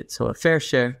what we did. So a fair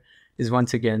share is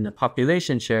once again a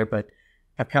population share, but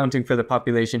accounting for the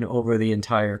population over the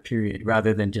entire period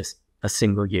rather than just a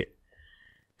single year.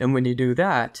 And when you do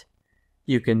that,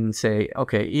 you can say,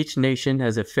 okay, each nation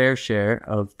has a fair share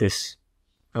of this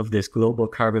global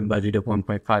carbon budget of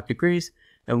 1.5 degrees,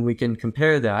 and we can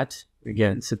compare that,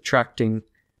 again, subtracting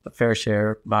a fair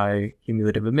share by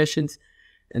cumulative emissions,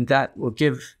 and that will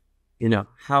give,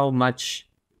 how much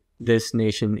this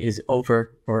nation is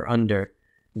over or under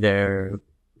their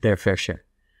fair share.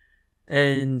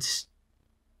 And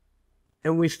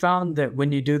we found that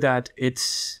when you do that,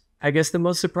 I guess the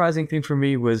most surprising thing for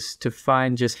me was to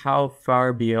find just how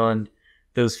far beyond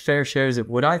those fair shares of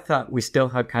what I thought we still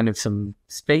had kind of some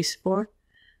space for.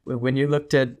 When you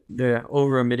looked at the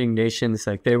over-emitting nations,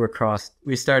 like they were crossed.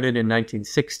 We started in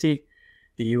 1960.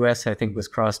 The US, I think, was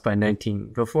crossed before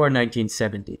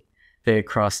 1970. They had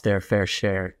crossed their fair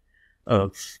share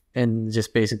and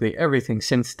just basically everything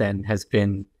since then has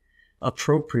been has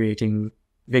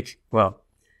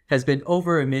been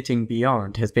over-emitting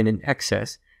beyond, has been in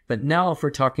excess. But now if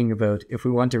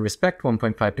we want to respect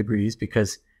 1.5 degrees,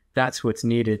 because that's what's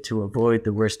needed to avoid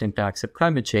the worst impacts of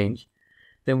climate change,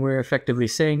 then we're effectively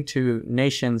saying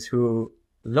to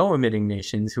low-emitting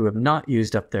nations who have not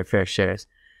used up their fair shares,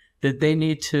 that they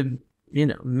need to,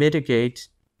 mitigate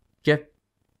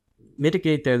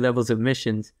their levels of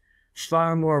emissions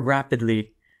far more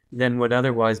rapidly than would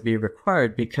otherwise be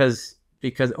required, because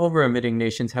over-emitting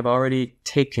nations have already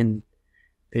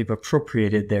they've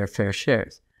appropriated their fair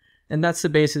shares. And that's the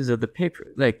basis of the paper.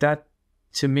 Like that,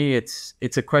 to me, it's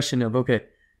a question of, okay,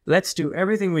 let's do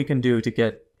everything we can do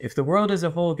to if the world as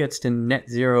a whole gets to net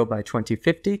zero by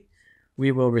 2050,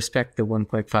 we will respect the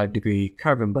 1.5 degree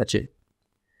carbon budget.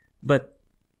 But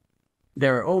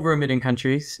there are over-emitting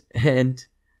countries and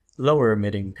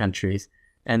lower-emitting countries.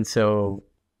 And so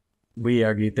we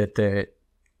argue that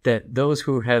those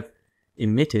who have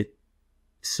emitted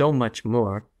so much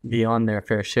more beyond their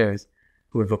fair shares,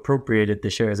 who have appropriated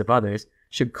the shares of others,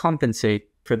 should compensate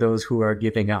for those who are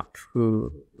giving up,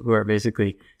 who are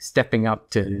basically stepping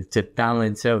up to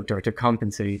balance out or to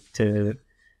compensate to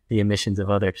the emissions of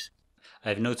others.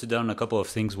 I've noted down a couple of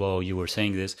things while you were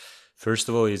saying this. First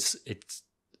of all, it's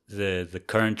the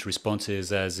current response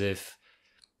is as if,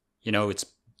 it's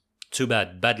too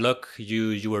bad luck.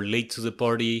 You were late to the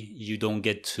party. You don't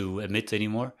get to emit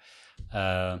anymore.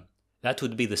 That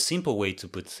would be the simple way to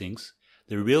put things.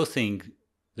 The real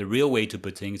way to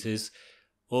put things is,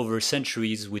 over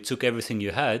centuries we took everything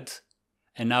you had,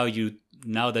 and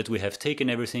now that we have taken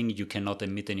everything, you cannot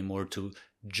emit anymore to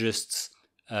just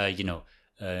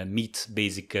meet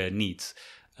basic needs.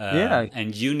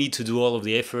 And you need to do all of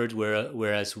the effort,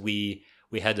 whereas we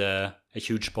had a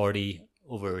huge party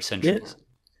over centuries. Yeah.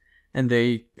 And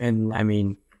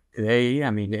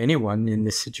anyone in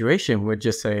this situation would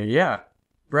just say, yeah,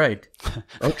 right.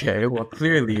 Okay, well,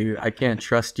 clearly I can't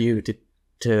trust you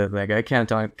I can't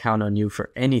count on you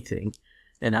for anything.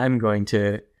 And I'm going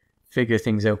to figure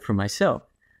things out for myself,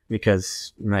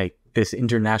 because this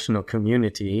international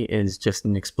community is just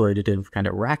an exploitative kind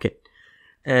of racket.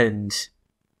 And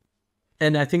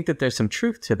I think that there's some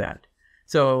truth to that.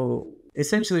 So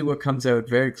essentially what comes out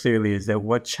very clearly is that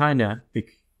what China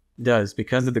does,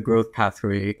 because of the growth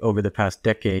pathway over the past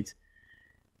decades,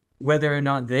 whether or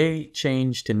not they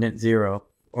change to net zero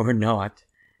or not,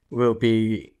 will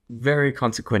be very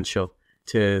consequential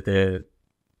to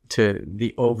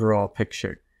the overall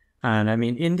picture. And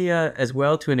India as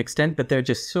well, to an extent, but they're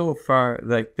just so far,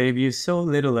 they've used so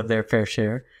little of their fair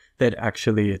share that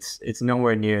actually it's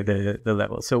nowhere near the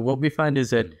level. So what we find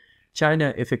is that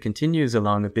China, if it continues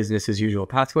along a business as usual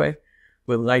pathway,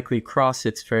 will likely cross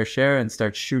its fair share and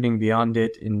start shooting beyond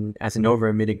it as an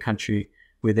over-emitting country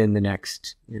within the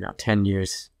next 10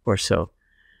 years or so.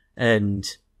 And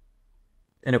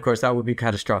of course, that would be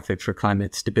catastrophic for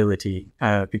climate stability,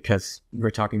 because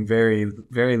we're talking very,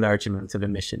 very large amounts of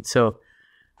emissions. So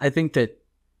I think that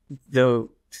the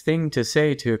thing to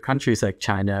say to countries like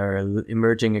China or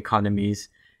emerging economies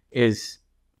is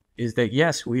that,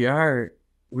 yes, we are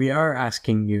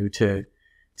asking you to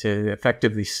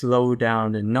effectively slow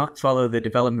down and not follow the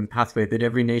development pathway that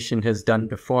every nation has done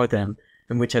before them,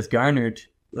 and which has garnered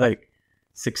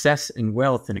success and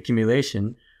wealth and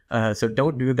accumulation. So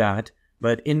don't do that.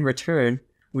 But in return,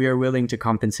 we are willing to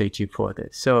compensate you for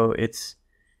this. So it's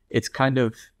kind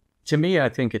of, to me, I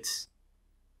think it's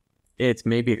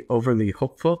maybe overly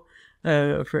hopeful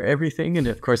for everything. And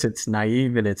of course, it's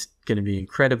naive and it's going to be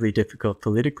incredibly difficult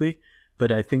politically.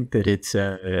 But I think that it's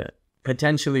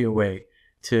potentially a way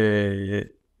to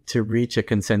reach a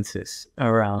consensus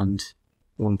around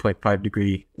 1.5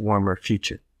 degree warmer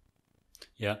future.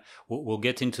 Yeah, we'll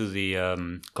get into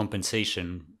the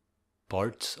compensation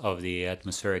part of the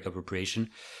atmospheric appropriation.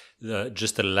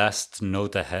 Just a last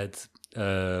note I had,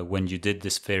 when you did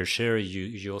this fair share,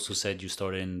 you also said you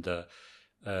started in the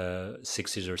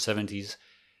 60s or 70s.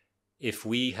 If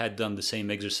we had done the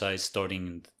same exercise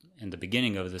starting in the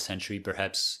beginning of the century,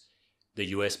 perhaps the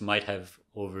US might have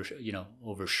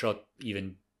overshot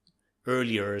even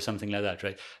earlier or something like that,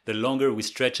 right? The longer we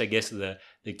stretch, I guess, the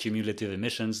cumulative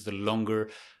emissions, the longer,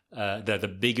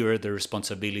 the bigger the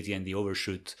responsibility and the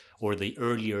overshoot, or the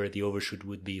earlier the overshoot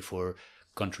would be for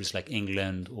countries like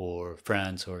England or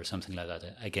France or something like that,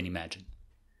 I can imagine.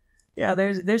 Yeah,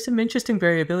 there's some interesting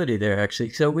variability there, actually.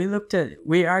 So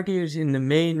we argued in the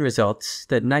main results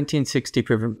that 1960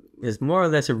 is more or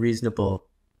less a reasonable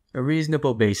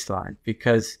baseline,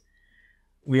 because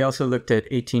we also looked at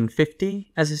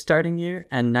 1850 as a starting year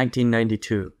and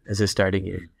 1992 as a starting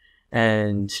year.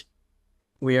 And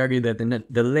we argued that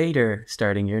the later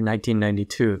starting year,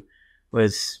 1992,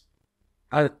 was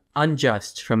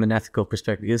unjust from an ethical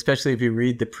perspective, especially if you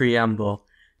read the preamble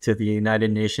to the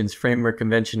United Nations Framework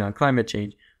Convention on Climate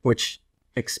Change, which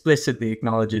explicitly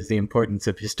acknowledges the importance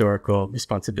of historical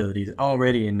responsibilities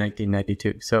already in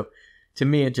 1992. So to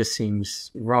me, it just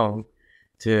seems wrong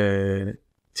to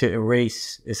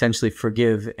essentially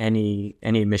forgive any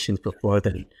emissions before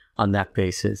then on that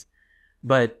basis.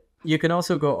 But you can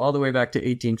also go all the way back to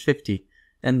 1850.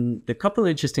 And the couple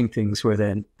interesting things were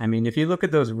then, if you look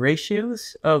at those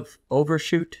ratios of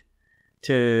overshoot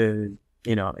to,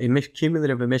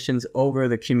 cumulative emissions over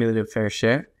the cumulative fair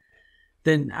share,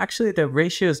 then actually the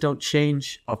ratios don't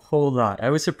change a whole lot.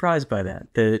 I was surprised by that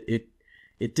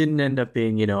it didn't end up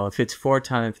being, if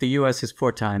the US is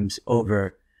 4 times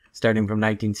over starting from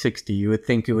 1960, you would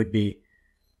think it would be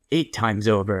 8 times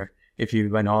over if you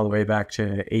went all the way back to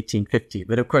 1850.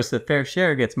 But of course, the fair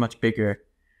share gets much bigger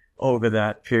over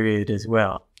that period as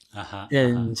well.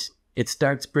 It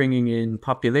starts bringing in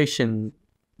population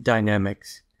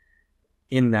dynamics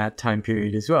in that time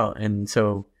period as well. And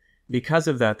so because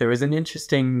of that, there was an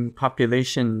interesting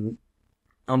population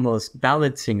almost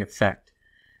balancing effect,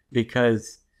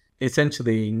 because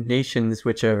essentially nations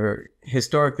which are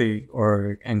historically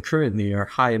and currently are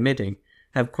high emitting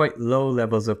have quite low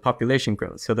levels of population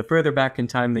growth. So the further back in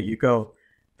time that you go,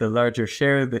 the larger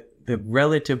share, the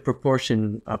relative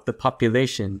proportion of the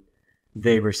population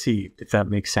they received, if that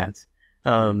makes sense.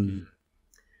 Anyway,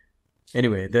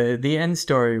 the end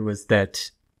story was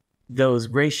that those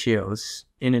ratios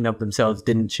in and of themselves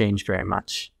didn't change very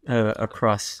much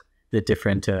across the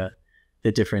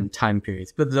different time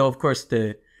periods. But though, of course,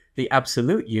 the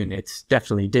absolute units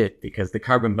definitely did, because the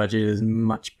carbon budget is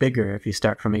much bigger if you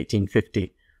start from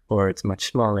 1850, or it's much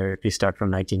smaller if you start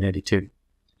from 1982.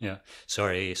 Yeah.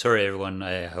 Sorry, everyone.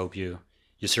 I hope you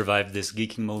survived this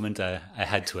geeking moment. I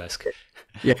had to ask.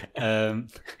 Yeah.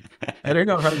 I don't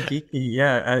know how geeky.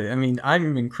 Yeah. I mean,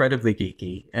 I'm incredibly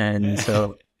geeky. And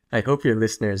so I hope your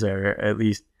listeners are at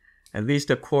least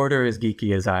a quarter as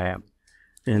geeky as I am.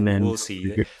 And then we'll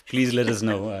see. Please let us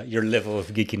know your level of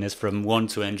geekiness from 1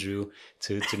 to Andrew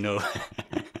to know.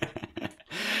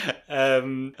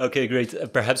 Okay, great.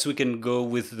 Perhaps we can go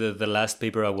with the last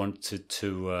paper I want to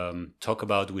talk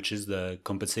about, which is the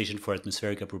compensation for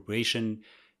atmospheric appropriation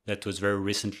that was very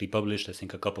recently published, I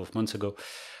think a couple of months ago.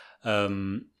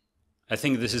 I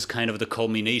think this is kind of the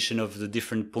culmination of the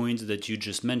different points that you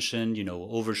just mentioned,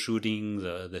 overshooting,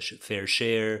 the fair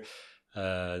share,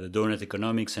 the Doughnut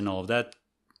economics and all of that,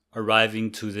 arriving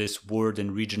to this world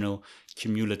and regional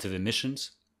cumulative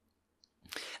emissions.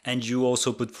 And you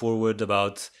also put forward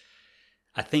about,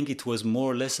 I think it was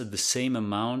more or less at the same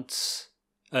amount,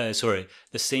 the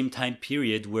same time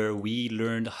period where we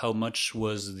learned how much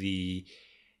was the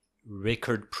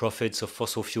record profits of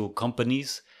fossil fuel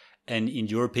companies. And in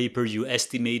your paper, you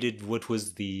estimated what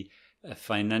was the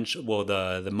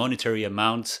the monetary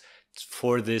amount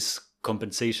for this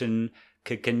compensation.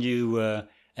 Can you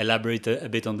elaborate a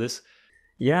bit on this?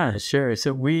 Yeah, sure.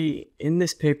 So in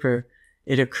this paper,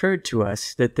 it occurred to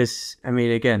us that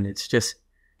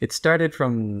it started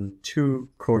from two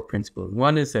core principles.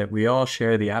 One is that we all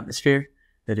share the atmosphere,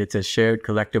 that it's a shared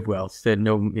collective wealth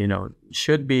that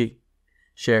should be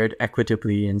shared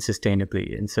equitably and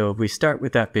sustainably. And so if we start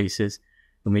with that basis,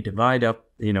 and we divide up,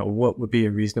 what would be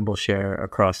a reasonable share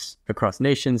across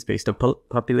nations based on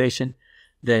population,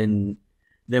 then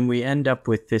we end up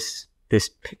with this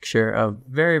picture of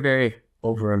very, very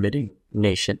over-emitting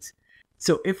nations.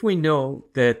 So if we know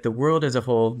that the world as a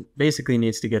whole basically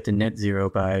needs to get to net zero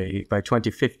by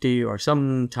 2050 or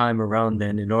sometime around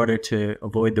then in order to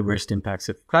avoid the worst impacts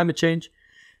of climate change,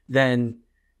 then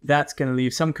that's going to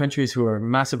leave some countries who are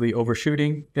massively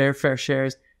overshooting their fair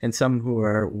shares and some who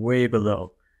are way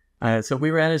below. So we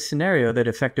ran a scenario that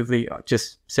effectively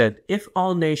just said, if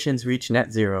all nations reach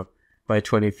net zero by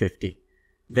 2050,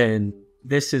 then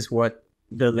this is what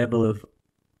the level of,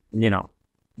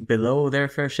 below their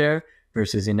fair share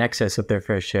versus in excess of their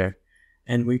fair share.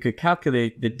 And we could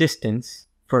calculate the distance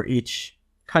for each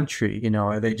country.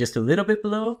 Are they just a little bit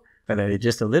below? Are they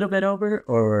just a little bit over?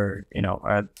 Or,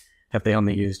 have they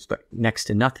only used next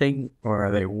to nothing? Or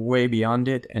are they way beyond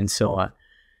it? And so on.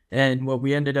 And what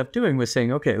we ended up doing was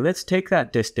saying, okay, let's take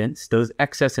that distance, those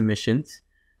excess emissions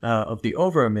of the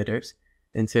over emitters,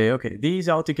 and say, okay, these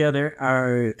altogether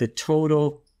are the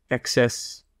total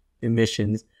excess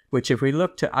emissions, which if we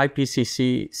look to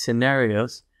IPCC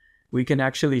scenarios, we can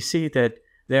actually see that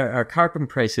there are carbon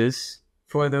prices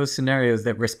for those scenarios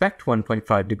that respect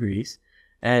 1.5 degrees.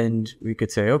 And we could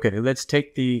say, okay, let's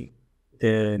take the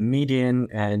median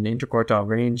and interquartile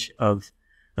range of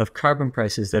carbon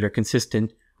prices that are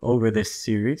consistent over this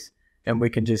series. And we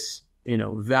can just,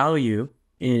 value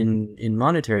in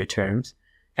monetary terms,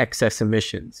 excess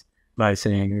emissions by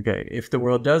saying, okay, if the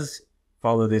world does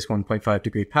follow this 1.5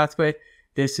 degree pathway,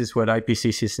 this is what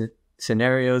IPCC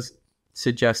scenarios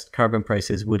suggest carbon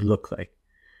prices would look like.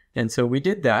 And so we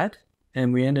did that,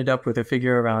 and we ended up with a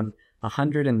figure around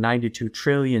 $192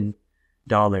 trillion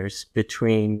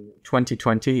between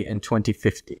 2020 and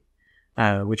 2050,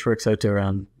 which works out to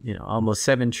around, almost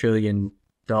 $7 trillion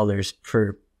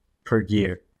per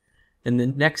year. And the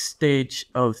next stage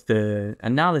of the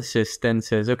analysis then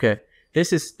says, okay,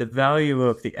 this is the value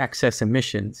of the excess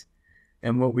emissions.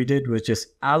 And what we did was just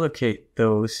allocate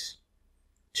those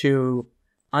to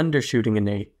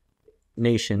undershooting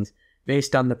nations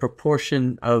based on the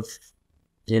proportion of,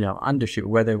 undershoot,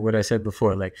 whether what I said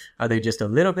before, like, are they just a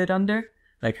little bit under?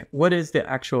 Like, what is the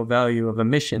actual value of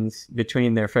emissions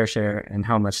between their fair share and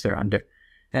how much they're under?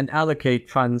 And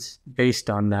allocate funds based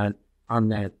on that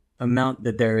amount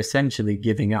that they're essentially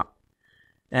giving up.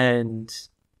 And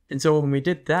so when we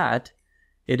did that,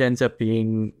 it ends up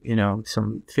being,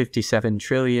 some 57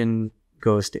 trillion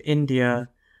goes to India.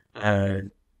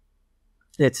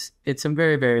 It's some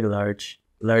very, very large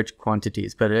large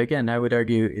quantities. But again, I would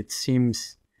argue it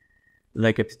seems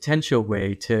like a potential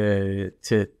way to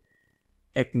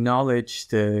acknowledge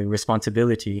the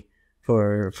responsibility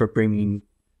for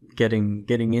getting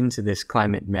into this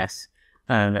climate mess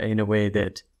in a way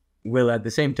that will, at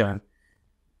the same time,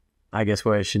 I guess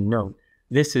what I should note,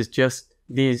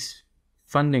 these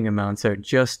funding amounts are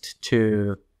just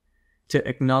to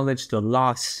acknowledge the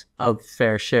loss of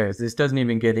fair shares. This doesn't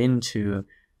even get into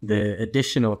the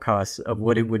additional costs of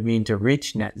what it would mean to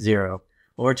reach net zero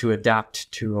or to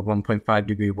adapt to a 1.5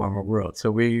 degree warmer world.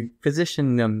 So we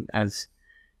position them as,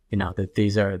 that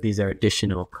these are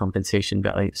additional compensation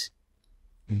values.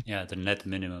 Yeah, the net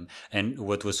minimum. And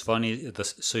what was funny,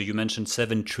 so you mentioned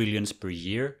 7 trillions per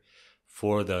year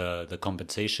for the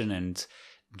compensation, and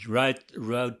right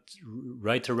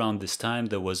around this time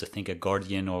there was, I think, a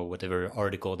Guardian or whatever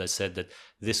article that said that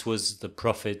this was the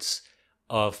profits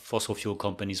of fossil fuel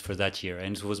companies for that year,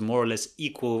 and it was more or less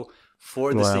equal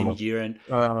for the same year. And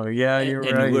you're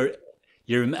right.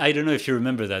 I don't know if you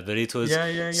remember that, but it was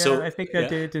So I think I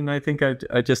did, and I think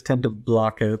I just tend to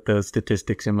block out those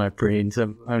statistics in my brain.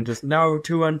 So I'm just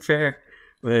too unfair.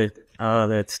 But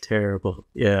that's terrible.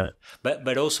 Yeah.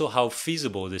 But also how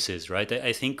feasible this is, right?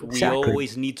 I think we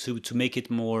always need to make it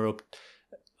more,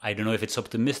 I don't know if it's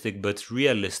optimistic, but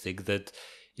realistic, that,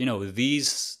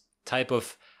 these type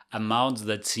of amounts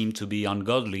that seem to be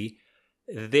ungodly,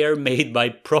 they're made by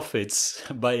profits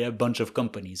by a bunch of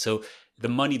companies. So the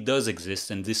money does exist,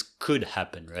 and this could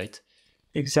happen, right?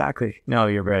 Exactly. No,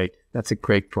 you're right. That's a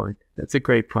great point. That's a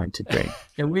great point to bring.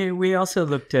 And we also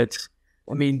looked at,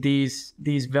 these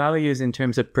values in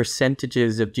terms of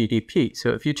percentages of GDP. So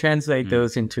if you translate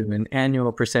those into an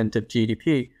annual percent of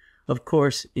GDP, of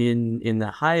course, in the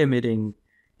high emitting,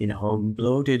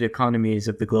 bloated economies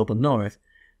of the global north,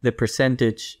 the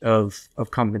percentage of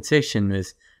compensation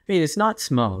is, it's not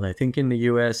small. I think in the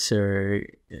US,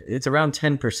 it's around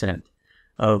 10%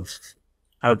 of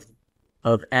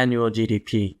annual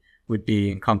GDP would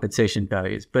be in compensation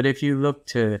values. But if you look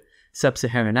to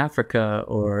Sub-Saharan Africa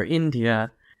or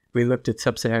India, we looked at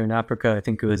Sub-Saharan Africa, I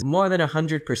think it was more than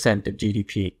 100% of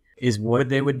GDP is what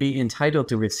they would be entitled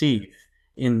to receive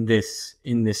in this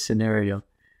scenario.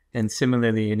 And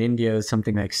similarly in India, it's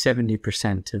something like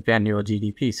 70% of annual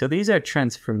GDP. So these are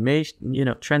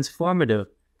transformative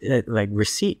like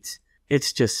receipts.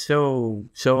 It's just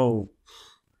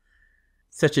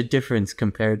such a difference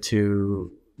compared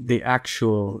to the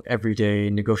actual everyday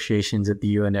negotiations at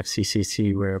the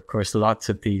UNFCCC, where of course lots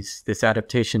of this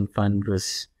adaptation fund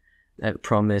was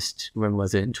promised. When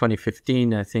was it? In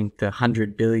 2015, I think the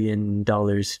 $100 billion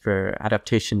for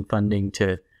adaptation funding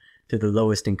to the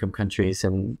lowest income countries,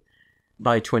 and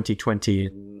by 2020,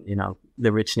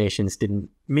 the rich nations didn't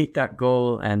meet that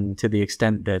goal, and to the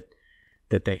extent that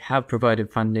they have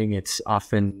provided funding, it's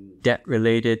often debt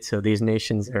related. So these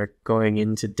nations are going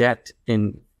into debt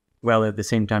while at the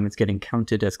same time it's getting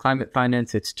counted as climate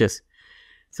finance. It's just,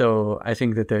 so I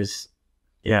think that there's,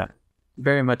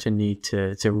 very much a need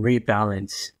to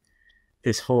rebalance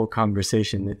this whole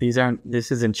conversation, that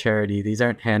this isn't charity, these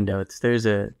aren't handouts. There's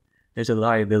a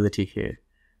liability here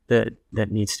that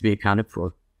needs to be accounted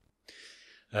for.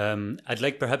 I'd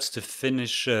like perhaps to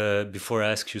finish before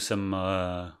I ask you some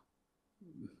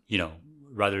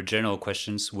rather general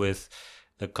questions with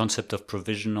the concept of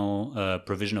provision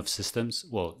of systems,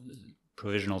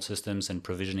 provisional systems and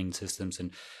provisioning systems,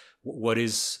 and what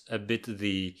is a bit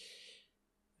the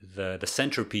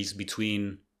centerpiece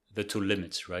between the two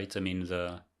limits, right?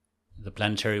 The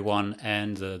planetary one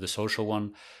and the social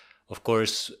one. Of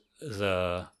course,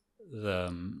 the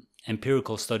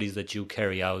empirical studies that you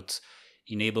carry out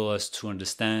enable us to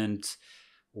understand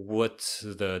what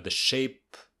the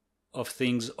shape of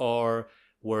things are,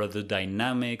 what are the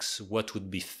dynamics, what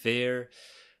would be fair.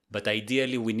 But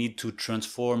ideally, we need to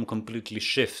completely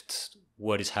shift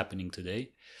what is happening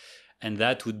today. And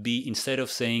that would be, instead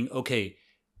of saying, okay,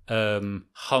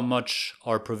 how much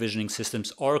our provisioning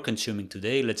systems are consuming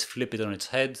today, let's flip it on its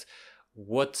head.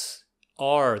 What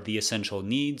are the essential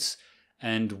needs,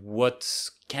 and what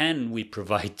can we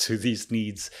provide to these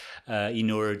needs in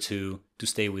order to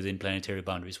stay within planetary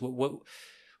boundaries?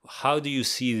 How do you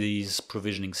see these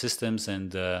provisioning systems,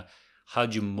 and how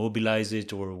do you mobilize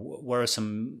it, or what are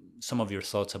some of your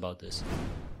thoughts about this?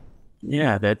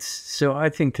 Yeah, so I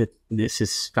think that this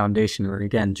is foundational. And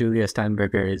again, Julia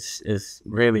Steinberger is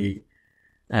really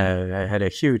had a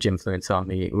huge influence on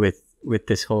me with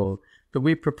this whole, but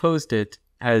we proposed it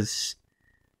as,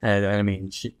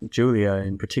 Julia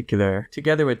in particular,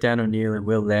 together with Dan O'Neill and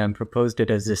Will Lamb, proposed it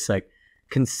as this like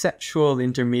conceptual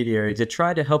intermediary to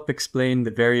try to help explain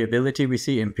the variability we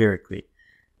see empirically.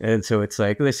 And so it's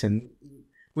like, listen,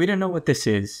 we don't know what this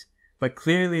is, but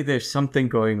clearly there's something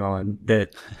going on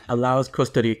that allows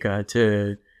Costa Rica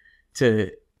to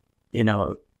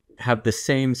have the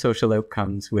same social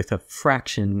outcomes with a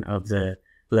fraction of the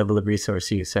level of resource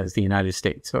use as the United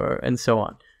States, and so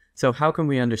on. So how can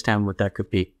we understand what that could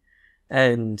be?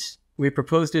 And we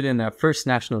proposed it in our first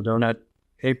National Doughnut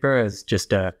paper as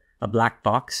just a black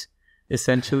box,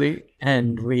 essentially.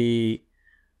 And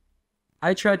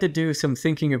I tried to do some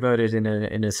thinking about it in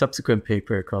a subsequent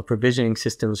paper called Provisioning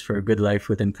Systems for a Good Life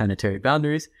Within Planetary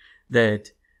Boundaries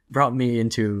that brought me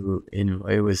into,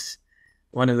 it was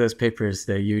one of those papers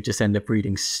that you just end up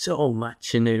reading so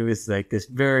much. And it was like this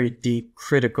very deep,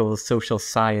 critical social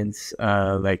science,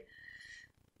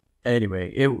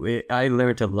 anyway, I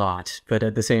learned a lot, but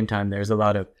at the same time, there's a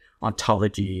lot of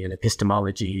ontology and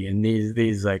epistemology and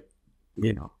these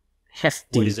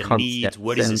hefty what is a concepts. Need?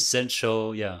 What is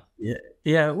essential? Yeah.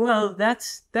 Yeah. Well, that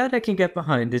I can get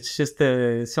behind. It's just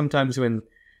sometimes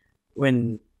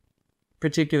when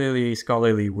particularly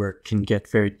scholarly work can get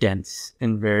very dense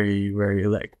and very,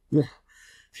 very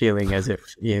feeling as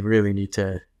if you really need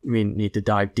to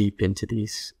dive deep into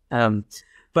these.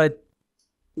 But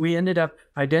we ended up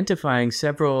identifying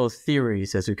several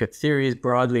theories, as we could, theories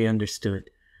broadly understood,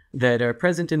 that are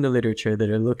present in the literature that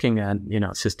are looking at,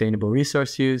 sustainable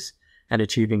resource use and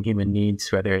achieving human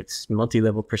needs, whether it's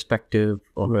multi-level perspective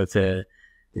or the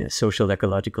social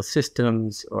ecological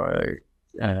systems or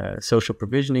social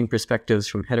provisioning perspectives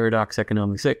from heterodox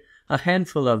economics, a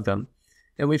handful of them.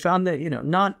 And we found that,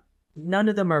 none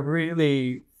of them are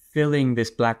really filling this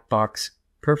black box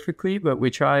perfectly, but we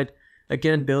tried,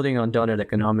 again, building on Doughnut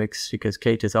Economics, because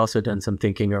Kate has also done some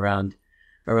thinking around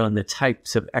the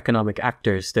types of economic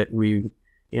actors that we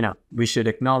should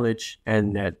acknowledge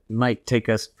and that might take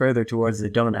us further towards the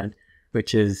doughnut,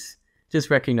 which is just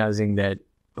recognizing that,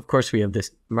 of course, we have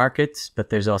this markets, but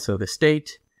there's also the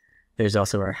state, there's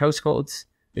also our households,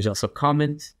 there's also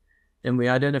commons, and we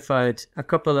identified a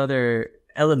couple other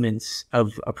elements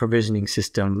of a provisioning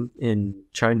system in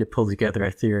trying to pull together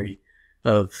a theory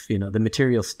of, the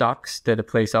material stocks that a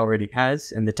place already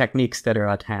has and the techniques that are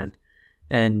at hand.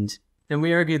 And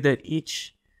we argued that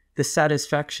the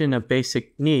satisfaction of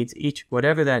basic needs,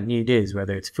 whatever that need is,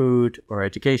 whether it's food or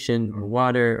education or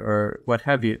water or what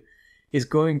have you, is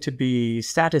going to be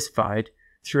satisfied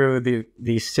through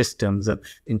these systems of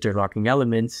interlocking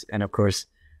elements. And of course,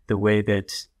 the way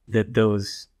that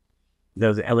those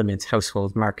elements,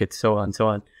 households, markets, so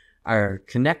on, are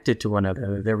connected to one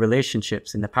another, their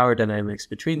relationships and the power dynamics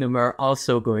between them are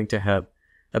also going to have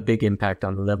a big impact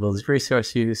on the levels of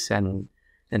resource use and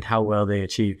how well they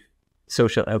achieve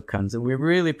social outcomes. And we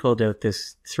really pulled out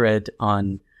this thread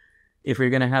on, if we're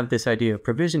going to have this idea of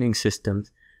provisioning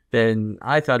systems, then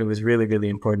I thought it was really, really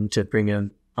important to bring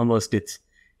in almost its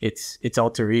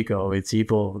alter ego, its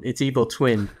evil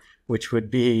twin, which would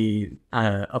be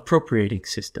appropriating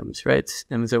systems, right?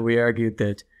 And so we argued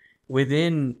that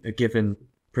within a given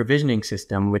provisioning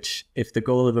system, which if the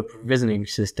goal of a provisioning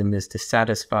system is to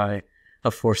satisfy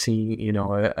a foreseen,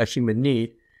 a human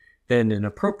need, then an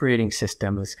appropriating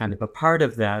system is kind of a part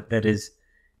of that is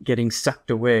getting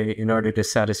sucked away in order to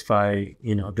satisfy,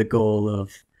 the goal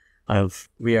of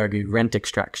we argue rent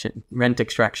extraction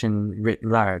writ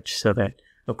large, so that,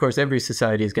 of course, every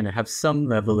society is going to have some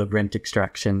level of rent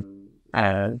extraction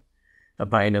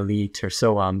by an elite or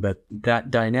so on, but that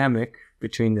dynamic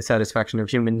between the satisfaction of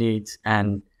human needs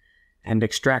and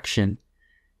extraction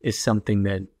is something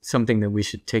that we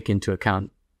should take into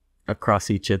account across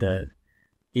each of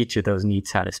those need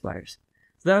satisfiers.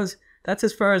 So that's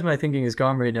as far as my thinking has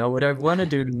gone right now. What I want to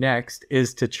do next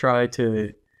is to try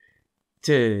to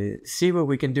see what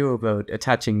we can do about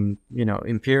attaching,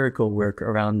 empirical work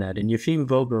around that. And Yefim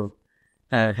Vogel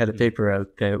had a paper out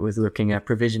that was looking at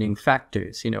provisioning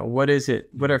factors. What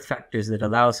are factors that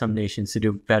allow some nations to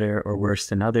do better or worse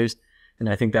than others? And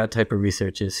I think that type of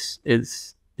research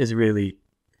is really,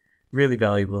 really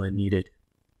valuable and needed.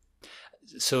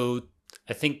 So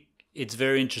I think it's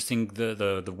very interesting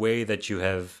the way that you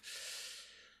have,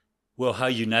 how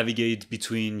you navigate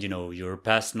between, your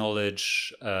past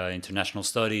knowledge, international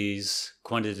studies,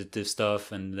 quantitative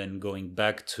stuff, and then going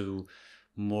back to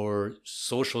more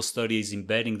social studies,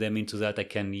 embedding them into that. I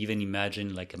can even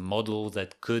imagine like a model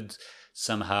that could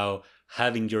somehow,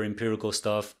 having your empirical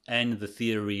stuff and the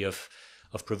theory of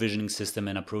provisioning system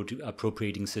and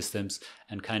appropriating systems,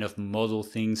 and kind of model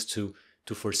things to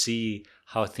foresee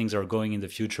how things are going in the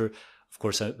future. Of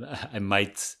course, I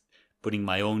might putting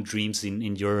my own dreams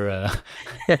in your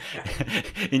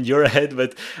in your head,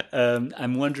 but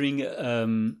I'm wondering,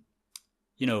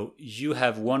 you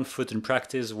have one foot in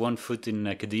practice, one foot in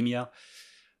academia.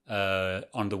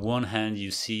 On the one hand,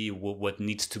 you see what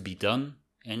needs to be done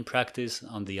in practice.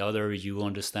 On the other, you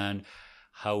understand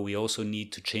how we also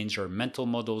need to change our mental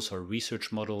models, our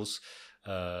research models,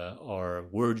 our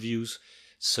worldviews.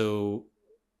 So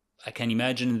I can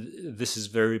imagine this is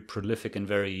very prolific and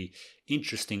very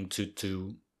interesting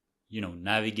to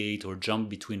navigate or jump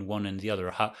between one and the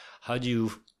other. How do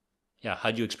you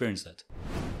experience that?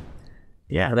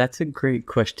 Yeah, that's a great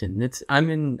question. I'm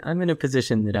in a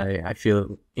position that I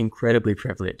feel incredibly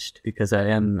privileged because I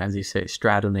am, as you say,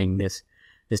 straddling this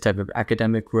type of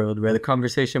academic world where the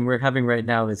conversation we're having right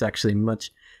now is actually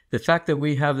the fact that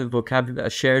we have a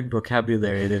shared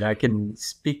vocabulary that I can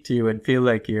speak to you and feel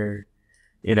like you're,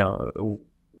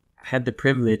 had the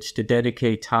privilege to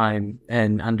dedicate time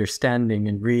and understanding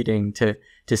and reading to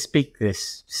speak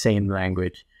this same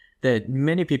language that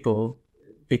many people,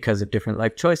 because of different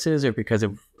life choices or because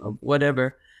of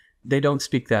whatever, they don't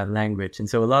speak that language. And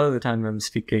so a lot of the time I'm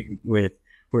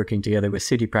working together with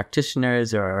city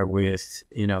practitioners or with,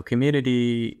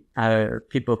 community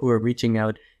people who are reaching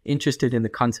out, interested in the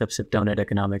concepts of doughnut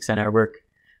economics and our work,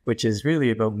 which is really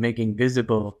about making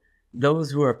visible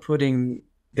those who are putting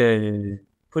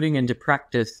into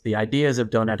practice the ideas of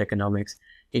doughnut economics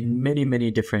in many,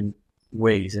 many different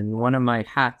ways. And one of my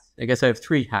hats, I guess I have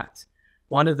 3 hats.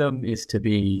 One of them is to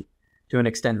be, to an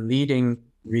extent, leading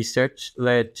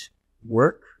research-led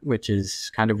work, which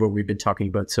is kind of what we've been talking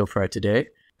about so far today.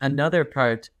 Another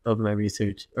part of my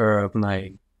research or of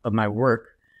my work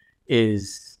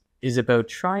is about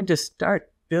trying to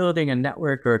start building a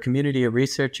network or a community of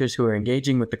researchers who are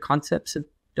engaging with the concepts of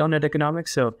doughnut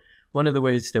economics. So one of the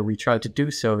ways that we try to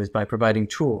do so is by providing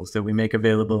tools that we make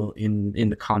available in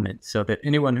the comments, so that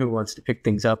anyone who wants to pick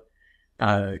things up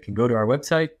can go to our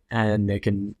website and they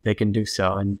can do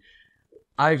so. And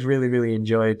I've really, really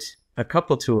enjoyed a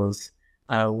couple tools.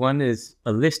 One is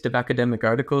a list of academic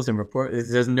articles and reports.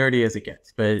 It's as nerdy as it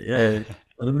gets, but a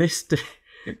list,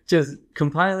 just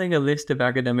compiling a list of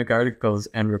academic articles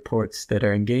and reports that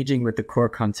are engaging with the core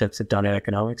concepts of doughnut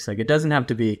economics. Like, it doesn't have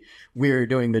to be we're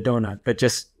doing the donut, but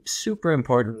just super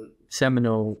important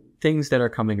seminal things that are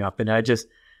coming up. And I just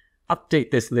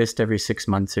update this list every 6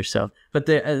 months or so. But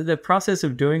the process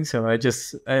of doing so,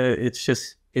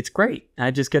 it's great.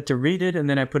 I just get to read it and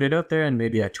then I put it out there and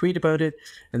maybe I tweet about it.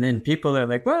 And then people are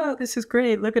like, wow, this is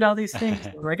great. Look at all these things.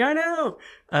 I'm like, I know.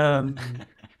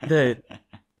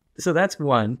 So that's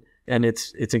one. And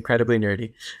it's incredibly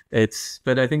nerdy.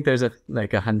 But I think there's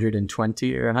like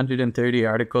 120 or 130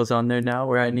 articles on there now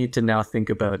where I need to now think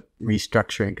about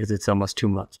restructuring because it's almost too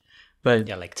much. But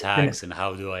yeah, like tags and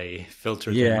how do I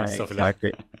filter them and stuff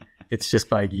exactly. like that. It's just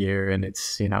by year and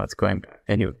it's going back.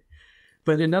 Anyway.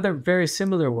 But another very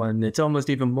similar one that's almost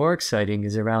even more exciting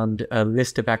is around a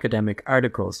list of academic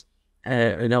articles.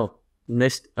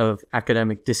 List of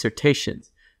academic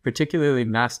dissertations, particularly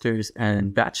master's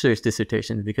and bachelor's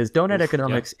dissertations, because doughnut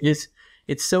economics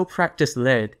it's so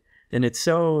practice-led and it's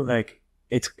so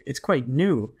it's quite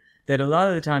new that a lot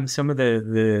of the time some of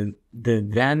the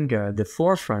vanguard, the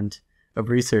forefront of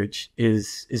research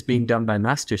is being done by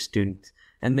master's students.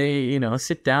 And they,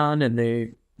 sit down and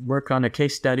they work on a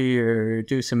case study or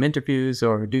do some interviews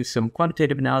or do some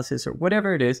quantitative analysis or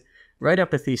whatever it is, write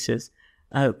up a thesis.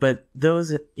 But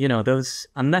those,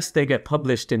 unless they get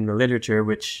published in the literature,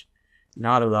 which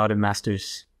not a lot of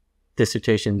master's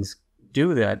dissertations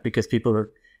do that because people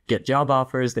get job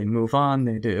offers, they move on,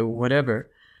 they do whatever.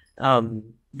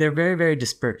 They're very, very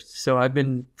dispersed. So I've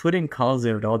been putting calls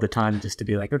out all the time just to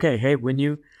be like, okay, hey,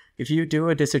 if you do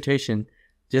a dissertation,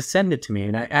 just send it to me.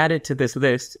 And I add it to this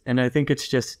list. And I think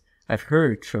I've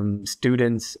heard from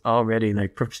students already,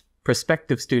 like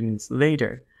prospective students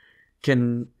later,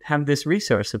 can have this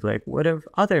resource of like, what have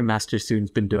other master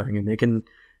students been doing? And they can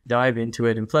dive into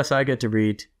it. And plus I get to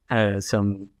read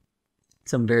some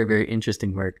very, very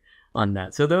interesting work on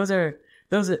that. So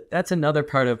that's another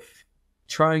part of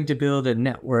trying to build a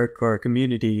network or a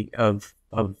community of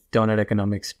doughnut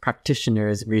economics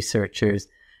practitioners, researchers,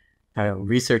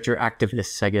 researcher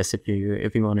activists, I guess, if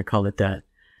you want to call it that.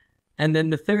 And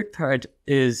then the third part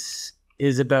is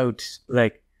about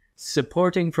like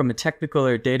supporting from a technical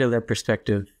or data-led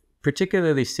perspective,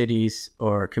 particularly cities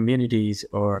or communities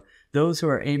or those who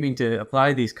are aiming to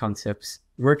apply these concepts,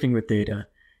 working with data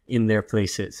in their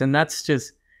places. And that's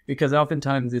just because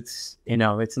oftentimes it's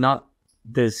not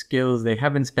the skills. They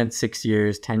haven't spent 6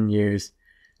 years, 10 years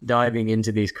diving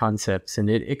into these concepts, and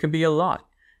it can be a lot.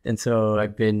 And so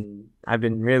I've been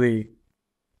really,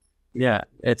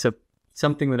 it's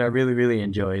something that I really, really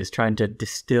enjoy is trying to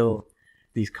distill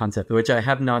these concepts, which I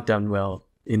have not done well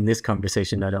in this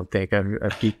conversation. I don't think I've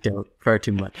geeked out far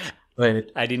too much,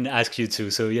 But I didn't ask you to,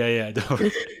 so yeah,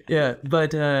 don't. yeah,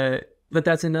 but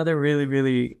that's another really,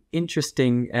 really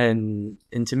interesting and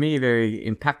to me very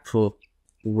impactful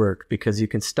work, because you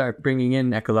can start bringing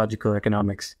in ecological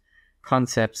economics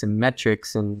concepts and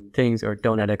metrics and things, or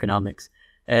donut economics,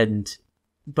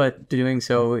 but doing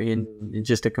so in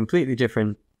just a completely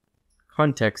different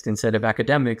context. Instead of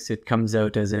academics, it comes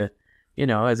out as a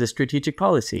strategic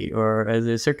policy, or as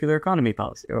a circular economy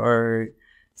policy, or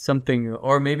something,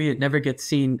 or maybe it never gets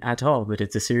seen at all, but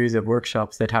it's a series of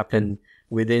workshops that happen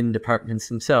within departments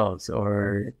themselves,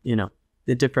 or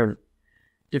the different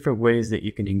ways that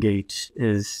you can engage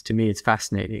is, to me, it's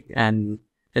fascinating, and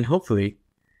hopefully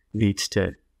leads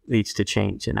to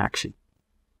change and action.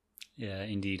 Yeah,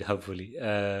 indeed, hopefully.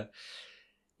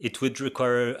 It would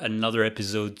require another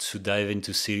episode to dive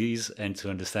into cities and to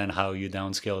understand how you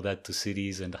downscale that to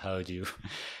cities and how you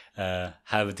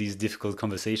have these difficult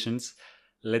conversations.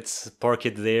 Let's park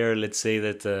it there. Let's say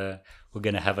that we're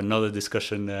going to have another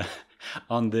discussion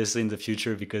on this in the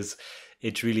future, because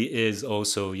it really is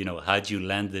also, how do you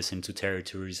land this into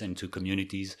territories, into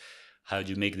communities? How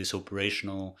do you make this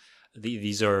operational?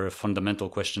 These are fundamental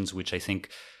questions, which I think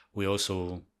we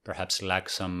also perhaps lack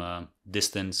some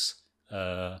distance,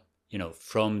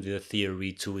 from the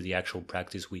theory to the actual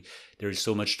practice. There is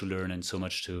so much to learn and so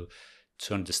much to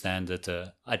understand that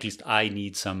at least I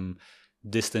need some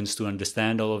distance to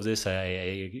understand all of this.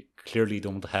 I clearly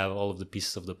don't have all of the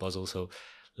pieces of the puzzle. So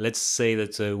let's say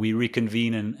that we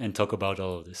reconvene and talk about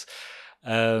all of this.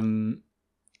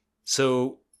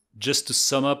 So just to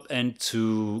sum up,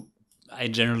 I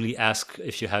generally ask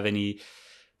if you have any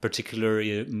particular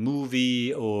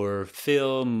movie or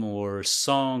film or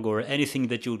song or anything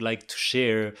that you would like to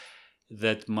share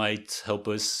that might help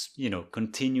us,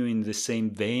 continue in the same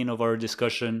vein of our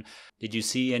discussion. Did you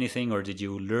see anything, or did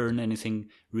you learn anything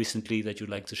recently that you'd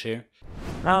like to share?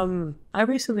 I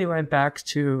recently went back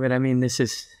to, and I mean,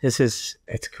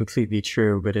 it's completely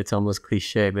true, but it's almost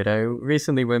cliche, but I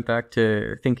recently went back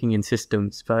to Thinking in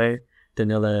Systems by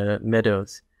Donella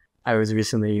Meadows. I was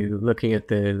recently looking at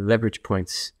the leverage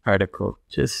points article,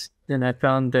 and I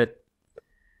found that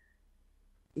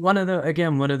one of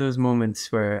those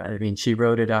moments where, I mean, she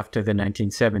wrote it after the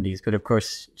 1970s, but of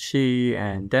course she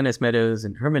and Dennis Meadows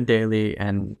and Herman Daly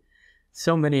and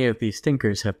so many of these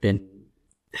thinkers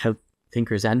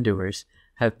thinkers and doers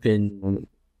have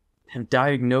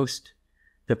diagnosed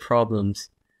the problems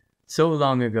so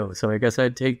long ago. So I guess I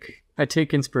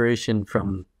take inspiration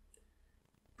from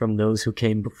those who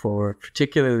came before,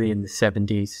 particularly in the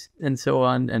 70s and so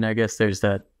on. And I guess there's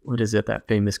that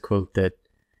famous quote that,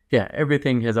 yeah,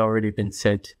 everything has already been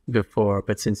said before,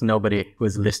 but since nobody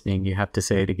was listening, you have to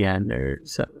say it again, or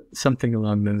something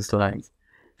along those lines.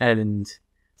 And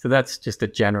so that's just a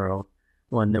general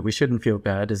one, that we shouldn't feel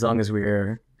bad as long as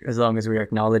we're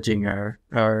acknowledging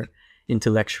our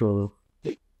intellectual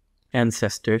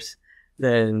ancestors.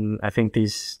 Then I think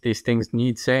these things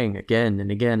need saying again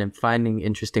and again, and finding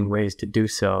interesting ways to do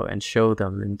so and show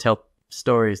them and tell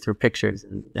stories through pictures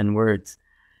and words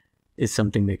is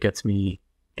something that gets me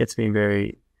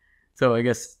very. So I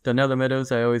guess Donella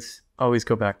Meadows, I always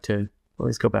go back to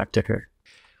her.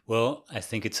 Well, I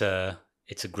think it's a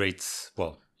great,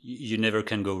 well, you never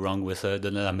can go wrong with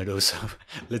Doughnut Economics. So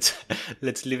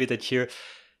let's leave it at here.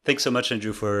 Thanks so much,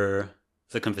 Andrew, for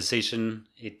the conversation.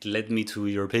 It led me to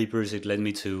your papers. It led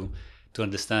me to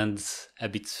understand a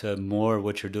bit more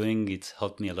what you're doing. It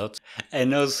helped me a lot.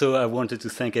 And also, I wanted to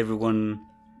thank everyone,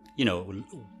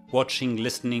 watching,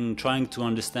 listening, trying to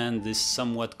understand these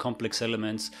somewhat complex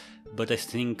elements, but I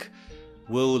think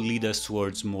will lead us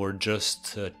towards more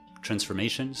just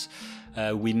transformations.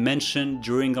 We mentioned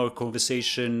during our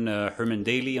conversation Herman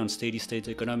Daly on Steady State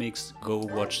Economics. Go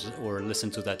watch or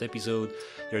listen to that episode.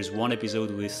 There's one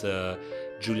episode with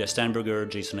Julia Steinberger,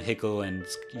 Jason Hickel, and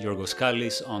Yorgos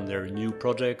Kallis on their new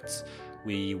projects.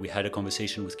 We had a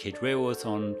conversation with Kate Raworth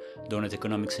on Doughnut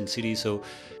Economics in Cities. So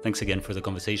thanks again for the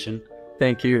conversation.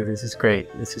 Thank you. This is great.